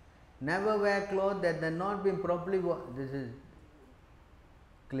 Never wear clothes that have not been properly washed. This is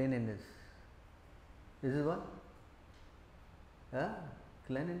cleanliness. This is what?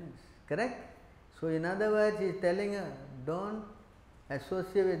 Cleanliness. Correct? So in other words, he is telling her, don't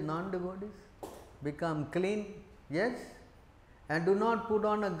associate with non-devotees. Become clean. Yes? And do not put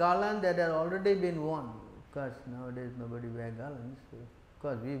on a garland that has already been worn. Of course, nowadays nobody wear garlands. Of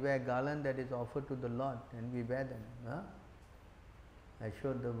course, we wear garland that is offered to the Lord and we wear them. Huh? I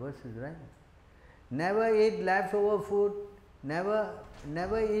showed the verses, right? Never eat leftover food.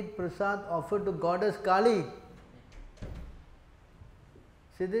 Never eat prasad offered to goddess Kali.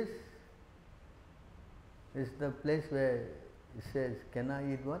 See this? This is the place where it says, cannot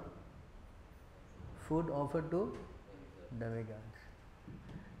eat what? Food offered to demigods.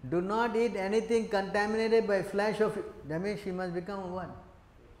 Do not eat anything contaminated by flesh of... That means she must become a what?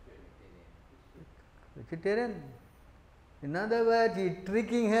 Vegetarian. In other words, he is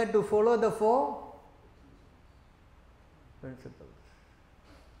tricking her to follow the four principles.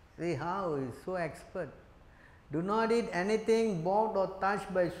 See how he is so expert. Do not eat anything bought or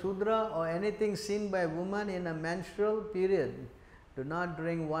touched by Sudra or anything seen by woman in a menstrual period. Do not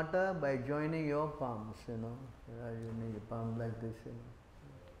drink water by joining your palms, you know. You need a palm like this, you know.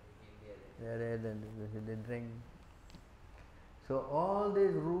 They are red and they drink. So all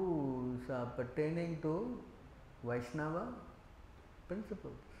these rules are pertaining to Vaishnava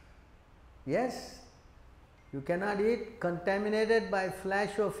principles. Yes, you cannot eat contaminated by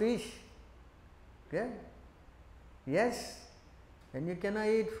flesh or fish. Okay? Yes, and you cannot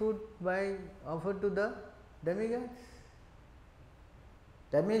eat food by offered to the demigods.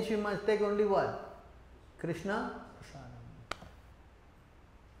 That means you must take only what? Krishna prasadam.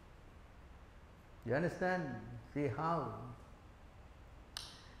 You understand? See how?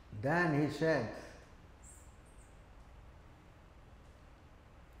 Then he said,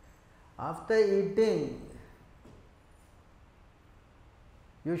 after eating,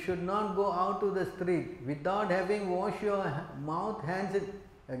 you should not go out to the street without having washed your mouth, hands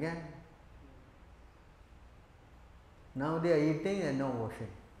again. Now they are eating and no washing.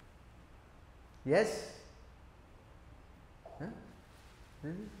 Yes? Huh?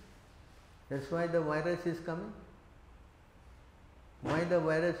 Really? That's why the virus is coming. Why the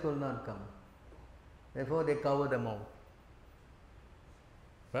virus will not come? Therefore they cover the mouth.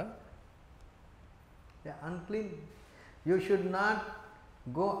 Right? They are unclean. You should not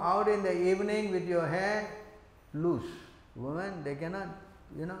go out in the evening with your hair loose. Women, they cannot,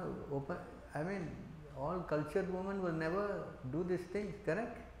 you know, open. I mean, all cultured women will never do these things,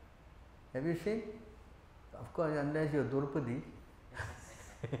 correct? Have you seen? Of course, unless you're Draupadi,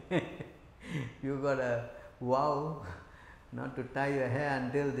 you got a vow not to tie your hair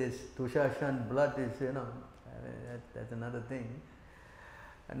until this Tushashan blood is, you know, that's another thing.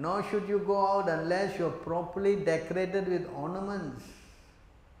 Nor should you go out unless you're properly decorated with ornaments.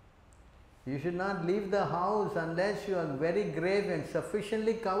 You should not leave the house unless you are very grave and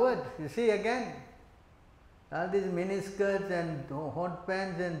sufficiently covered. You see again, all these miniskirts and hot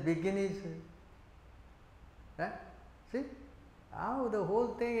pants and bikinis. Right? See how the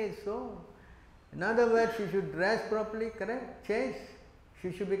whole thing is so. In other words, she should dress properly, correct? Chaste.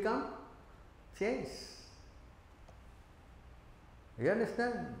 She should become chaste. You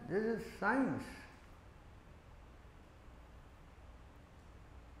understand? This is science.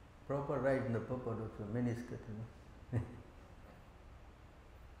 Proper right in the purport of the miniskirt. You know?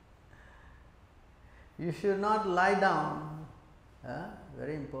 You should not lie down.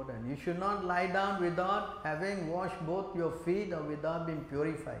 Very important. You should not lie down without having washed both your feet or without being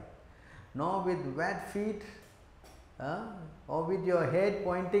purified. Nor with wet feet or with your head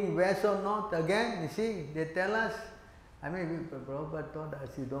pointing west or north. Again, you see, they tell us, I mean, Prabhupada told us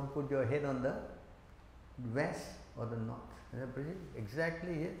you don't put your head on the west or the north.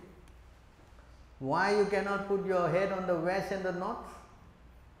 Exactly here. Why you cannot put your head on the west and the north?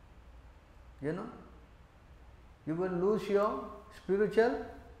 You know? You will lose your spiritual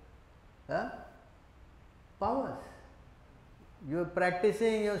powers. You are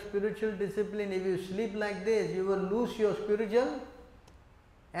practicing your spiritual discipline. If you sleep like this, you will lose your spiritual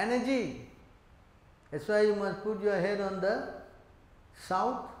energy. That's why you must put your head on the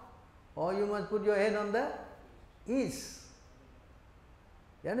south or you must put your head on the east.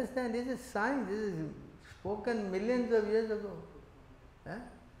 You understand? This is science. This is spoken millions of years ago.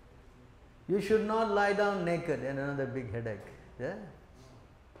 You should not lie down naked, and another big headache. Yeah?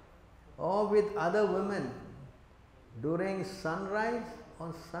 Or with other women during sunrise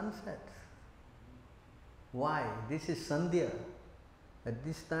or sunset. Why? This is Sandhya. At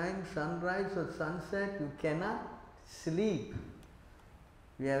this time, sunrise or sunset, you cannot sleep.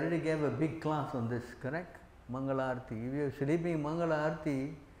 We already gave a big class on this, correct? Mangala Arati. If you are sleeping Mangala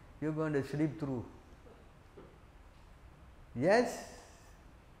Arati, you are going to sleep through. Yes?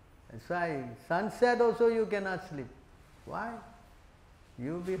 That's why sunset also you cannot sleep. Why?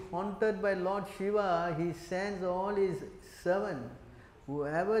 You will be haunted by Lord Shiva. He sends all his servants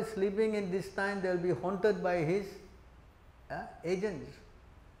Whoever sleeping in this time, they will be haunted by his agents.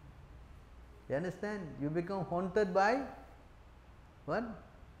 You understand? You become haunted by what?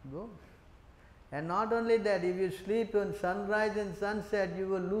 Ghosts. And not only that, if you sleep on sunrise and sunset, you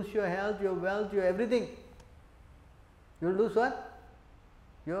will lose your health, your wealth, your everything. You will lose what?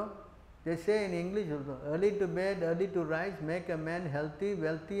 They say in English also, early to bed, early to rise, make a man healthy,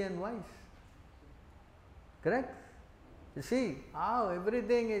 wealthy and wise. Correct? You see how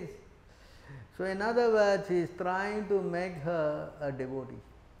everything is. So in other words, he is trying to make her a devotee.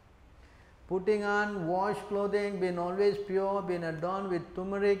 Putting on washed clothing, being always pure, being adorned with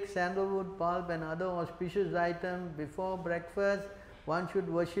turmeric, sandalwood pulp and other auspicious items. Before breakfast, one should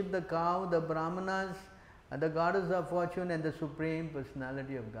worship the cow, the brahmanas, the goddess of fortune and the supreme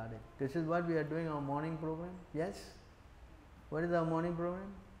personality of Godhead. This is what we are doing our morning program. Yes? What is our morning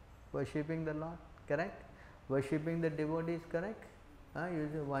program? Worshipping the Lord. Correct? Worshipping the devotees. Correct? You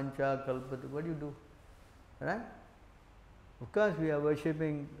say Vancha, Kalpata. What do you do? Right? Of course, we are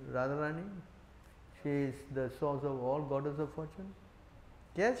worshipping Radharani. She is the source of all goddess of fortune.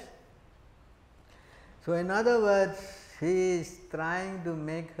 Yes? So, in other words, he is trying to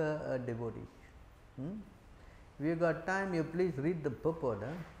make her a devotee. If you got time, you please read the purport.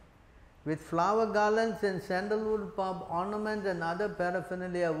 With flower garlands and sandalwood pulp ornaments and other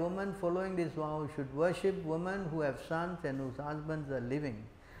paraphernalia, a woman following this vow should worship women who have sons and whose husbands are living.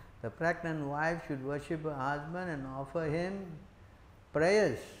 The pregnant wife should worship her husband and offer him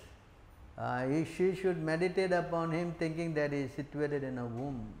prayers. She should meditate upon him, thinking that he is situated in a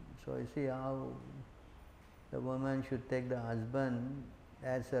womb. So you see how the woman should take the husband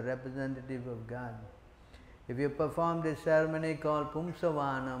as a representative of God. If you perform this ceremony called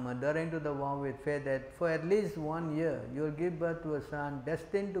Pumsavanam, adhering to the vow with faith that for at least 1 year you will give birth to a son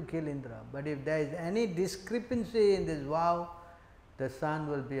destined to kill Indra. But if there is any discrepancy in this vow, the son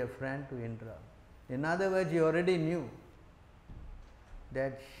will be a friend to Indra. In other words, you already knew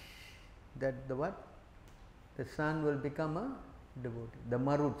that the what? The son will become a devotee. The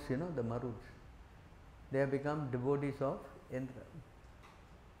Maruts, the Maruts. They have become devotees of Indra.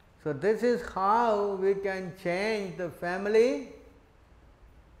 So this is how we can change the family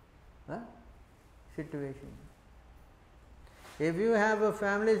situation. If you have a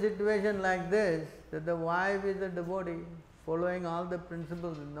family situation like this, that the wife is a devotee, following all the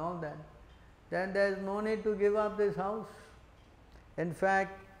principles and all that, then there is no need to give up this house. In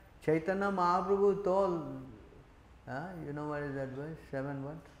fact, Chaitanya Mahaprabhu told, you know what is that verse? 7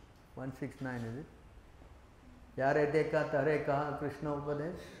 what? 169 is it? Yare deka tare kaha Krishna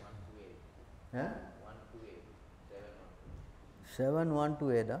Upadesh?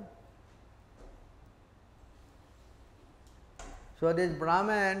 7:1-8. So this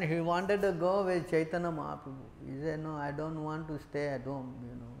Brahman, he wanted to go with Chaitanya Mahaprabhu. He said, no, I don't want to stay at home,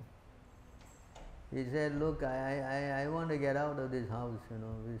 He said, look, I want to get out of this house,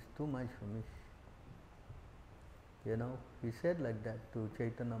 it's too much for me. He said like that to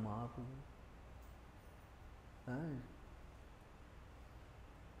Chaitanya Mahaprabhu.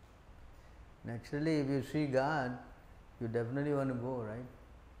 Naturally, if you see God, you definitely want to go, right?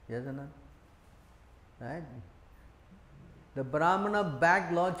 Yes or not? Right? The Brahmana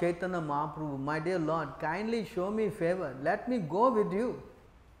begged Lord Chaitanya Mahaprabhu, my dear Lord, kindly show me favor. Let me go with you.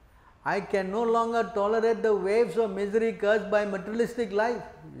 I can no longer tolerate the waves of misery caused by materialistic life.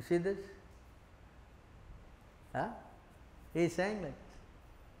 You see this? He is saying like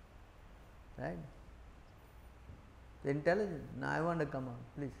this. Right? Intelligent. No, I want to come out,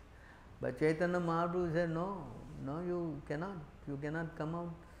 please. But Chaitanya Mahaprabhu said, no, you cannot come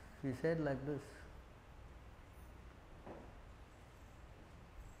out. He said like this.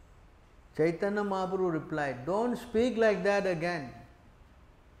 Chaitanya Mahaprabhu replied, don't speak like that again.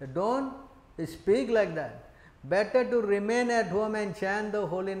 Don't speak like that. Better to remain at home and chant the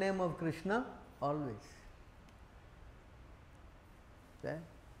holy name of Krishna always. Okay?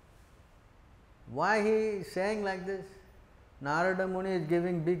 Why he is saying like this? Narada Muni is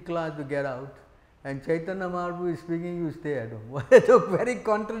giving big class to get out, and Chaitanya Mahaprabhu is speaking, you stay at home. It's a very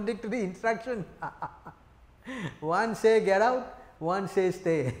contradictory instruction. One say get out, one say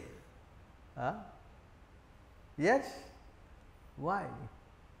stay. Yes? Why?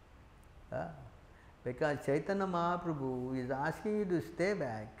 Because Chaitanya Mahaprabhu is asking you to stay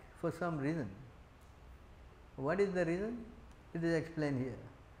back for some reason. What is the reason? It is explained here.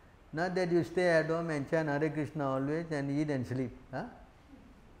 Not that you stay at home and chant Hare Krishna always and eat and sleep.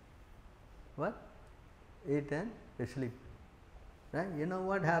 What? Eat and sleep. Right? You know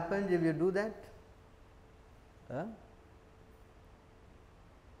what happens if you do that?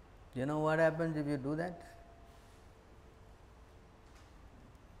 You know what happens if you do that?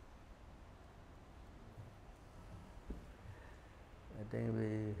 think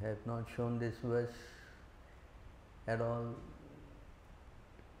we have not shown this verse at all.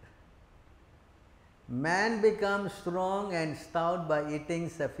 Man becomes strong and stout by eating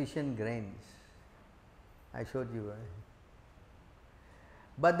sufficient grains. I showed you, right?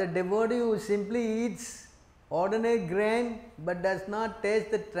 But the devotee who simply eats ordinary grain but does not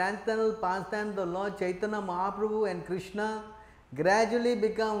taste the transcendental pastime of the Lord Chaitanya Mahaprabhu and Krishna gradually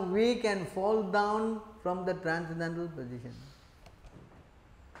become weak and fall down from the transcendental position.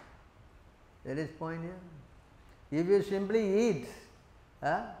 That is point here. If you simply eat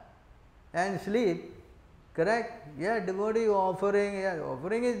and sleep, correct? Yeah, devotee offering, yeah,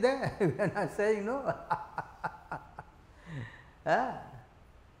 offering is there. We are not saying no.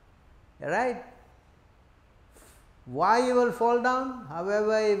 Right? Why you will fall down?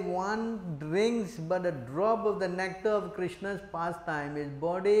 However, if one drinks but a drop of the nectar of Krishna's pastime, his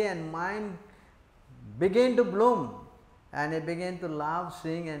body and mind begin to bloom and he begin to laugh,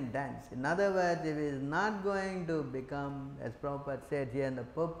 sing and dance. In other words, if he is not going to become, as Prabhupada said here in the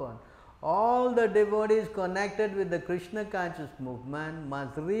purport, all the devotees connected with the Krishna conscious movement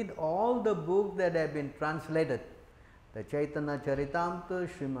must read all the books that have been translated, the Chaitanya Charitamrita,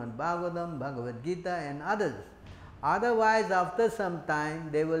 Srimad Bhagavatam, Bhagavad Gita and others. Otherwise, after some time,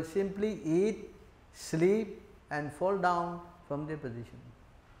 they will simply eat, sleep and fall down from their position.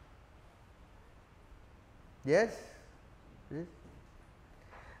 Yes? Yes?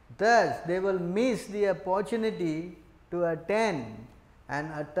 Thus, they will miss the opportunity to attain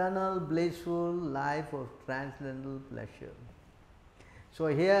an eternal blissful life of transcendental pleasure. So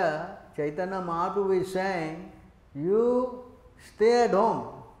here, Chaitanya Mahaprabhu is saying, you stay at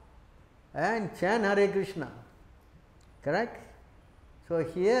home and chant Hare Krishna. Correct? So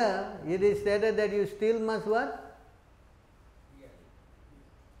here it is stated that you still must what?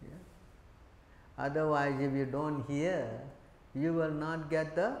 Yeah. Otherwise, if you don't hear, you will not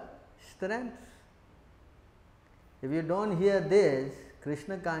get the strength. If you don't hear this,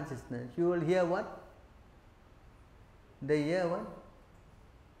 Krishna consciousness, you will hear what? The ear what?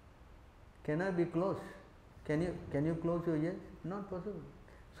 Cannot be closed. Can you close your ears? Not possible.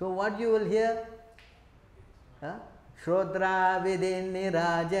 So what you will hear? Shrotra Vidini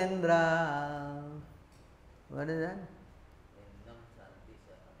Rajendra. What is that?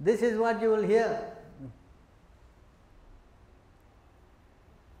 This is what you will hear.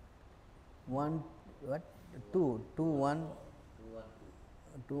 1, what? 2, 2, 1,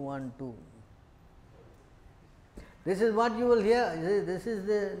 2, 1, 2. This is what you will hear. This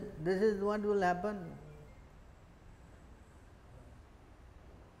is what will happen.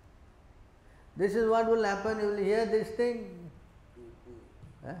 This is what will happen. You will hear this thing.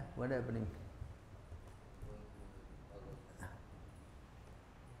 What happening?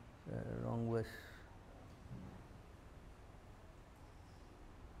 Wrong verse.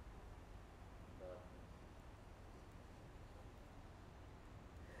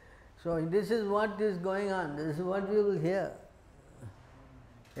 So this is what is going on. This is what you will hear.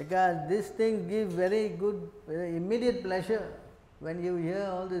 Because this thing gives very good, immediate pleasure when you hear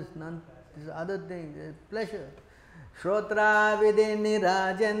all this other things, pleasure. Shrotra Vidini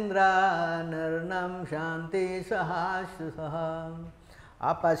Rajendra Nirnam Shanti Sahasrusaham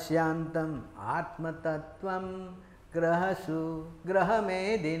Apasyantam Atmatattvam Grahasu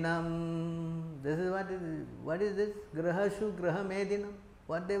Grahamedinam. This is what it is. What is this? Grahasu Grahamedinam.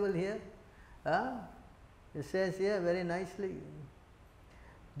 What they will hear? It says here very nicely.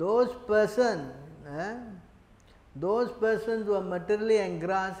 Those persons who are materially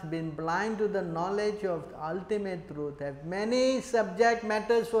engrossed, been blind to the knowledge of ultimate truth, have many subject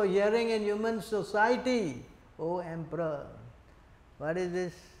matters for hearing in human society. O Emperor, what is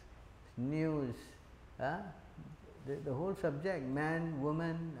this news? The whole subject, man,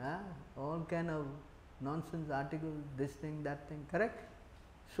 woman, all kind of nonsense articles, this thing, that thing, correct?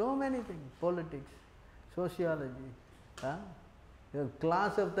 So many things, politics, sociology, your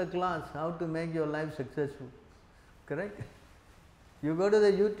class after class, how to make your life successful. Correct? You go to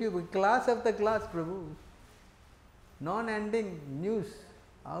the YouTube, class after class, Prabhu. Non-ending news,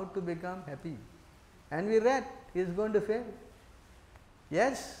 how to become happy. And we read, he is going to fail.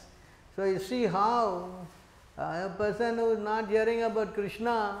 Yes? So you see how a person who is not hearing about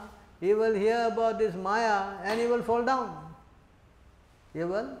Krishna, he will hear about this Maya and he will fall down. He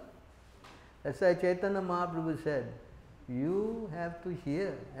will. That's why Chaitanya Mahaprabhu said, you have to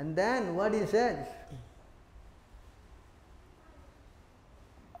hear. And then what he says?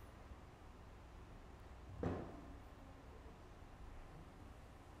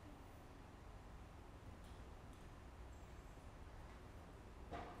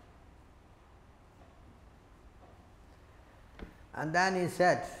 And then he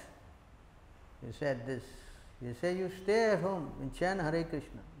said this, he said, you stay at home and chant Hare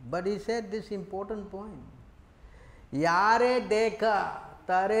Krishna. But he said this important point, Yare dekha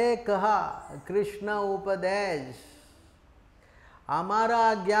tare kaha Krishna upadesh,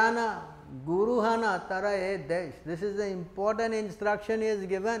 Amara jnana guruhana tara desh. This is the important instruction he has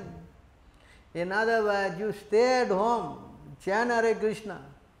given. In other words, you stay at home, chant Hare Krishna,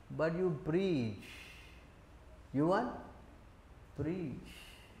 but you preach. You what? Preach.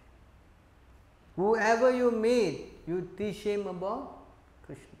 Whoever you meet, you teach him about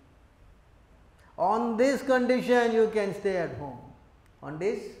Krishna. On this condition, you can stay at home. On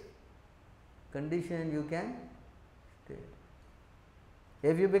this condition, you can stay.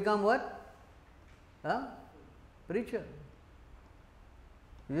 If you become what? Preacher.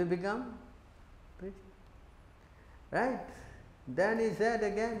 If you become preacher. Right? Then he said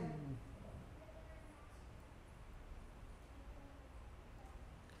again,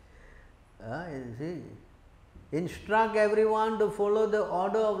 you see, instruct everyone to follow the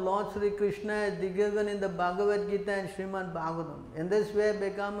order of Lord Sri Krishna as given in the Bhagavad Gita and Srimad Bhagavatam. In this way,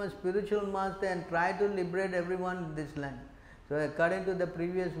 become a spiritual master and try to liberate everyone in this land. So, according to the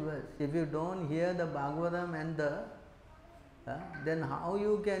previous verse, if you don't hear the Bhagavatam and the, then how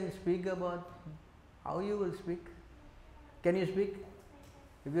you can speak about, how you will speak? Can you speak?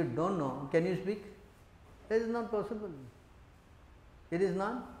 If you don't know, can you speak? It is not possible. It is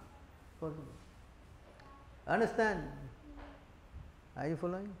not possible. Understand? Are you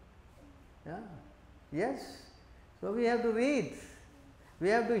following? Yeah. Yes. So we have to read, we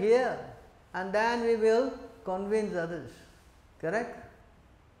have to hear, and then we will convince others. Correct?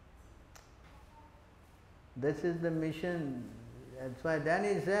 This is the mission. That's why then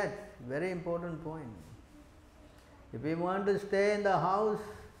he said, very important point. If we want to stay in the house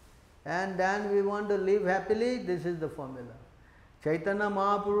and then we want to live happily, this is the formula. Chaitanya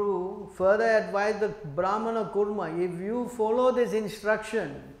Mahaprabhu further advised the Brahmana Kurma, if you follow this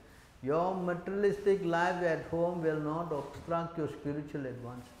instruction, your materialistic life at home will not obstruct your spiritual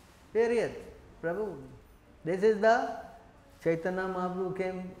advance. Period. Prabhu. This is the Chaitanya Mahaprabhu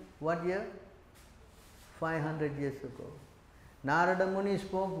came what year? 500 years ago. Narada Muni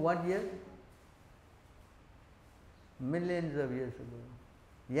spoke what year? Millions of years ago.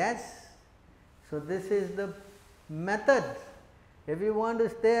 Yes? So this is the method. If you want to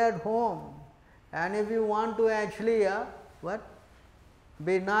stay at home and if you want to actually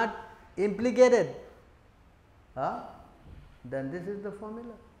be not implicated, then this is the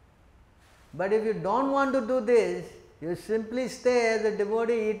formula. But if you don't want to do this, you simply stay as a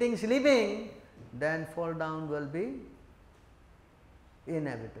devotee eating, sleeping, then fall down will be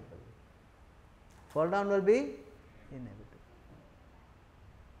inevitable. Fall down will be inevitable.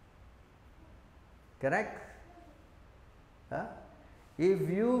 Correct? If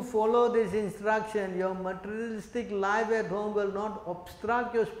you follow this instruction, your materialistic life at home will not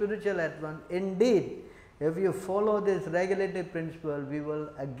obstruct your spiritual advance. Indeed, if you follow this regulative principle, we will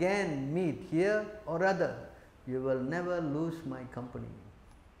again meet here or other. You will never lose my company.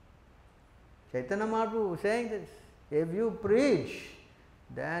 Chaitanya Mahaprabhu saying this. If you preach,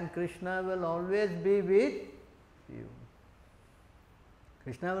 then Krishna will always be with you.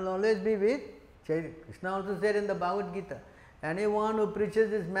 Krishna will always be with you. Krishna also said in the Bhagavad Gita, anyone who preaches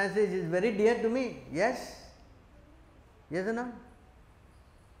this message is very dear to me. Yes? Yes or no?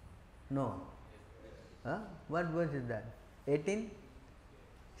 No. What verse is that? 18,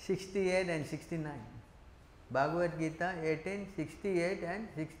 68 and 69. Bhagavad Gita 18, 68 and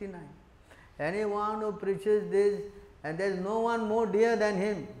 69. Anyone who preaches this, and there is no one more dear than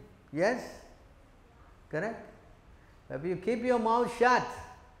him. Yes? Correct? If you keep your mouth shut,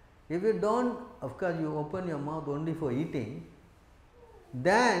 if you don't, of course you open your mouth only for eating,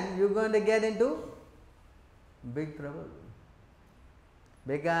 then you are going to get into big trouble.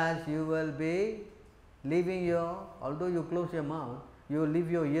 Because you will be leaving your, although you close your mouth, you will leave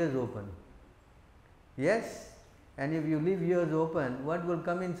your ears open. Yes? And if you leave ears open, what will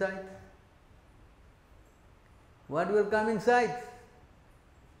come inside? What will come inside?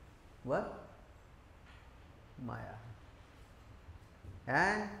 What? Maya.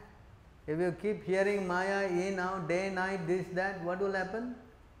 And if you keep hearing Maya in, out, day, night, this, that, what will happen?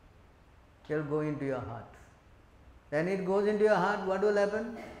 It will go into your heart. When it goes into your heart, what will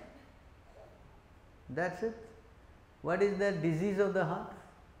happen? That's it. What is the disease of the heart?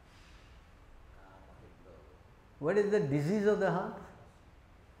 What is the disease of the heart?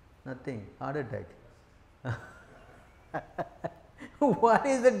 Nothing. Heart attack. What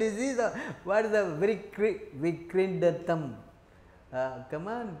is the disease of, what is the vikrindatam? Come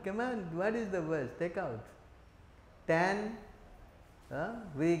on, what is the verse? Take out. 10,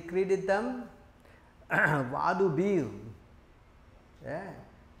 Vikriditam Vadubir.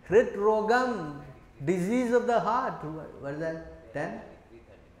 Hrit Rogam, disease of the heart. What is that? 10?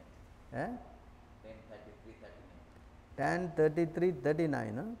 10, 33,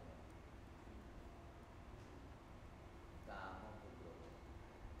 39. Huh?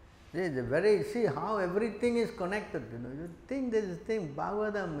 This is very, see how everything is connected. You think this thing,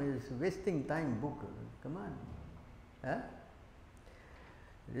 Bhagavatam is wasting time book. Come on.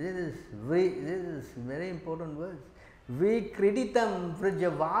 This is very important words. Vikreditam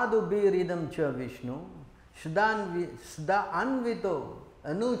vrajavadu biridam cha Vishnu sda anvito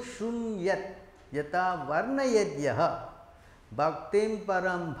anushrunyat yata varnayadyaha bhaktim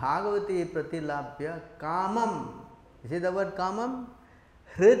param bhagavati pratilabhya kamam. You see the word kamam?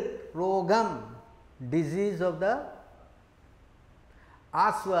 Hrit rogam, disease of the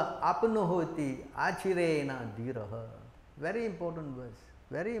asva apnuhoti achirena dhiraha. Very important verse.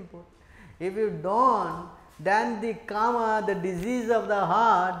 Very important. If you don't, then the kama, the disease of the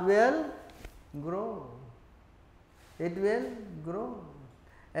heart will grow. It will grow.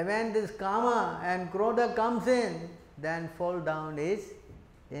 And when this kama and krodha comes in, then fall down is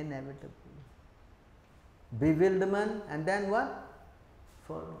inevitable. Bewilderment, and then what?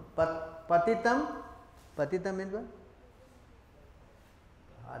 Patitam. Patitam means what?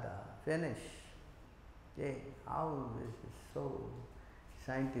 Finish. Okay. How this is so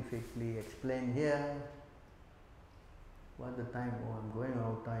scientifically explained here. What's the time? Oh, I'm going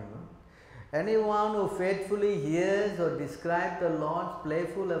out of time. Anyone who faithfully hears or describes the Lord's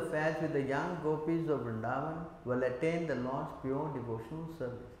playful affairs with the young gopis of Vrindavan will attain the Lord's pure devotional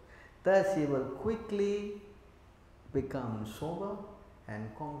service. Thus he will quickly become sober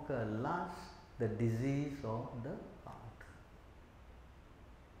and conquer at last the disease of the heart.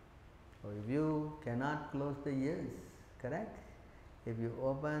 So if you cannot close the ears, correct? If you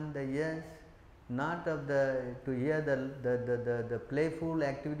open the ears, not of to hear the playful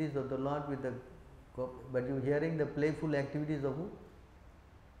activities of the Lord with the, but you hearing the playful activities of who?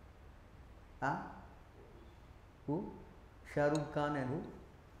 Who? Shah Rukh Khan and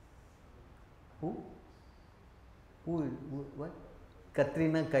who? Who? What?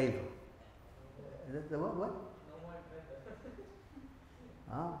 Katrina Kaif. Is that the what?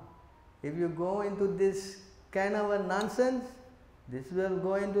 If you go into this kind of a nonsense, this will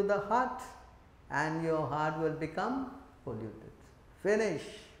go into the heart and your heart will become polluted. Finish.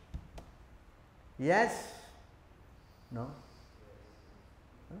 Yes? No?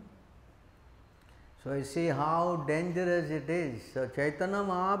 So you see how dangerous it is. So Chaitanya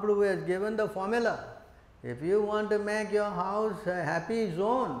Mahaprabhu has given the formula. If you want to make your house a happy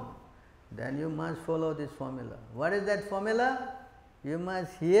zone, then you must follow this formula. What is that formula? You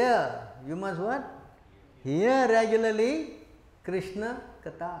must hear. You must what? Hear regularly Krishna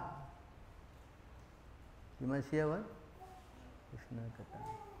Katha. You must hear what? Krishna Katha.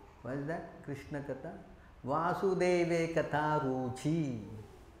 What is that? Krishna Katha. Vasudeve Katha Ruchi.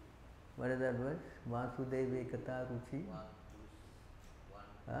 What is that word? Vasudeve Katha Ruchi.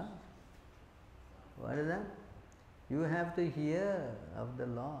 What is that? You have to hear of the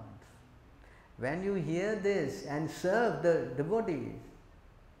Lord. When you hear this and serve the devotees,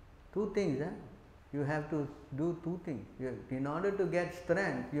 two things. You have to do two things. In order to get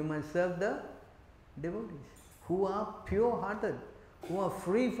strength, you must serve the devotees who are pure-hearted, who are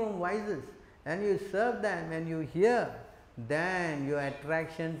free from vices, and you serve them and you hear, then your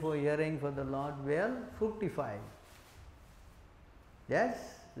attraction for hearing for the Lord will fructify. Yes,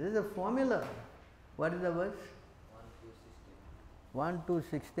 this is a formula. What is the verse? 1 to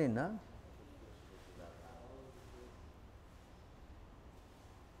 16.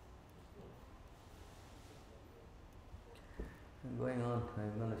 Going on,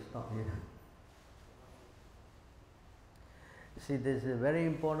 I'm going to stop here. See, this is a very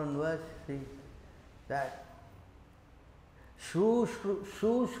important verse. See that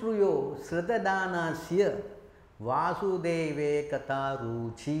Shrushruyo Sratadanasya Vasudeve Katha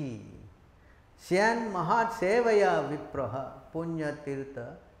Ruchi Syan Mahat Sevaya Vipraha Punya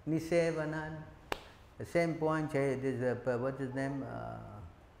Tirtha Nisevanan. The same point, this what's his name?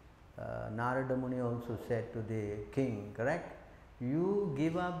 Narada Muni also said to the king, correct? You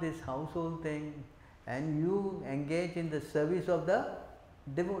give up this household thing and you engage in the service of the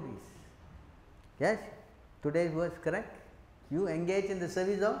devotees. Yes? Today's words, correct? You engage in the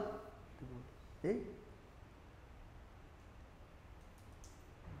service of devotees. See?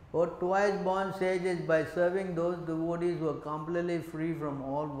 Or twice born sages, by serving those devotees who are completely free from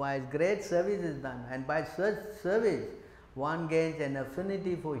all vice, great service is done, and by such service one gains an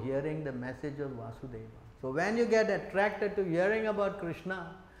affinity for hearing the message of Vasudeva. So when you get attracted to hearing about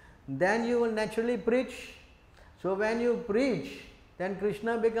Krishna, then you will naturally preach. So when you preach, then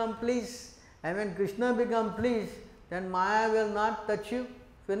Krishna become pleased. And when Krishna become pleased, then Maya will not touch you.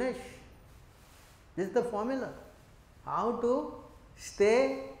 Finish. This is the formula. How to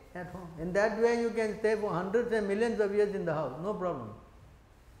stay at home. In that way you can stay for hundreds and millions of years in the house, no problem.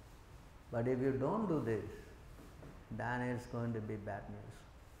 But if you don't do this, then it's going to be bad news.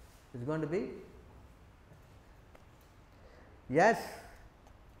 It's going to be? Yes?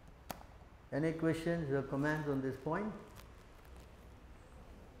 Any questions or comments on this point?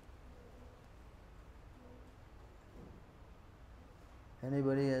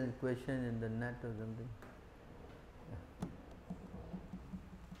 Anybody has a question in the net or something? Yeah.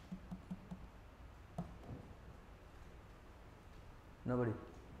 Nobody?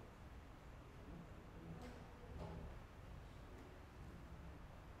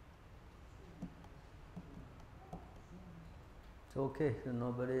 Okay, so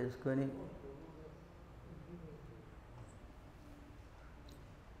nobody is going.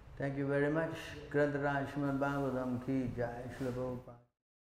 Thank you very much. Grantaraj Srimad Bhagavatam ki jai, Srila Prabhupada.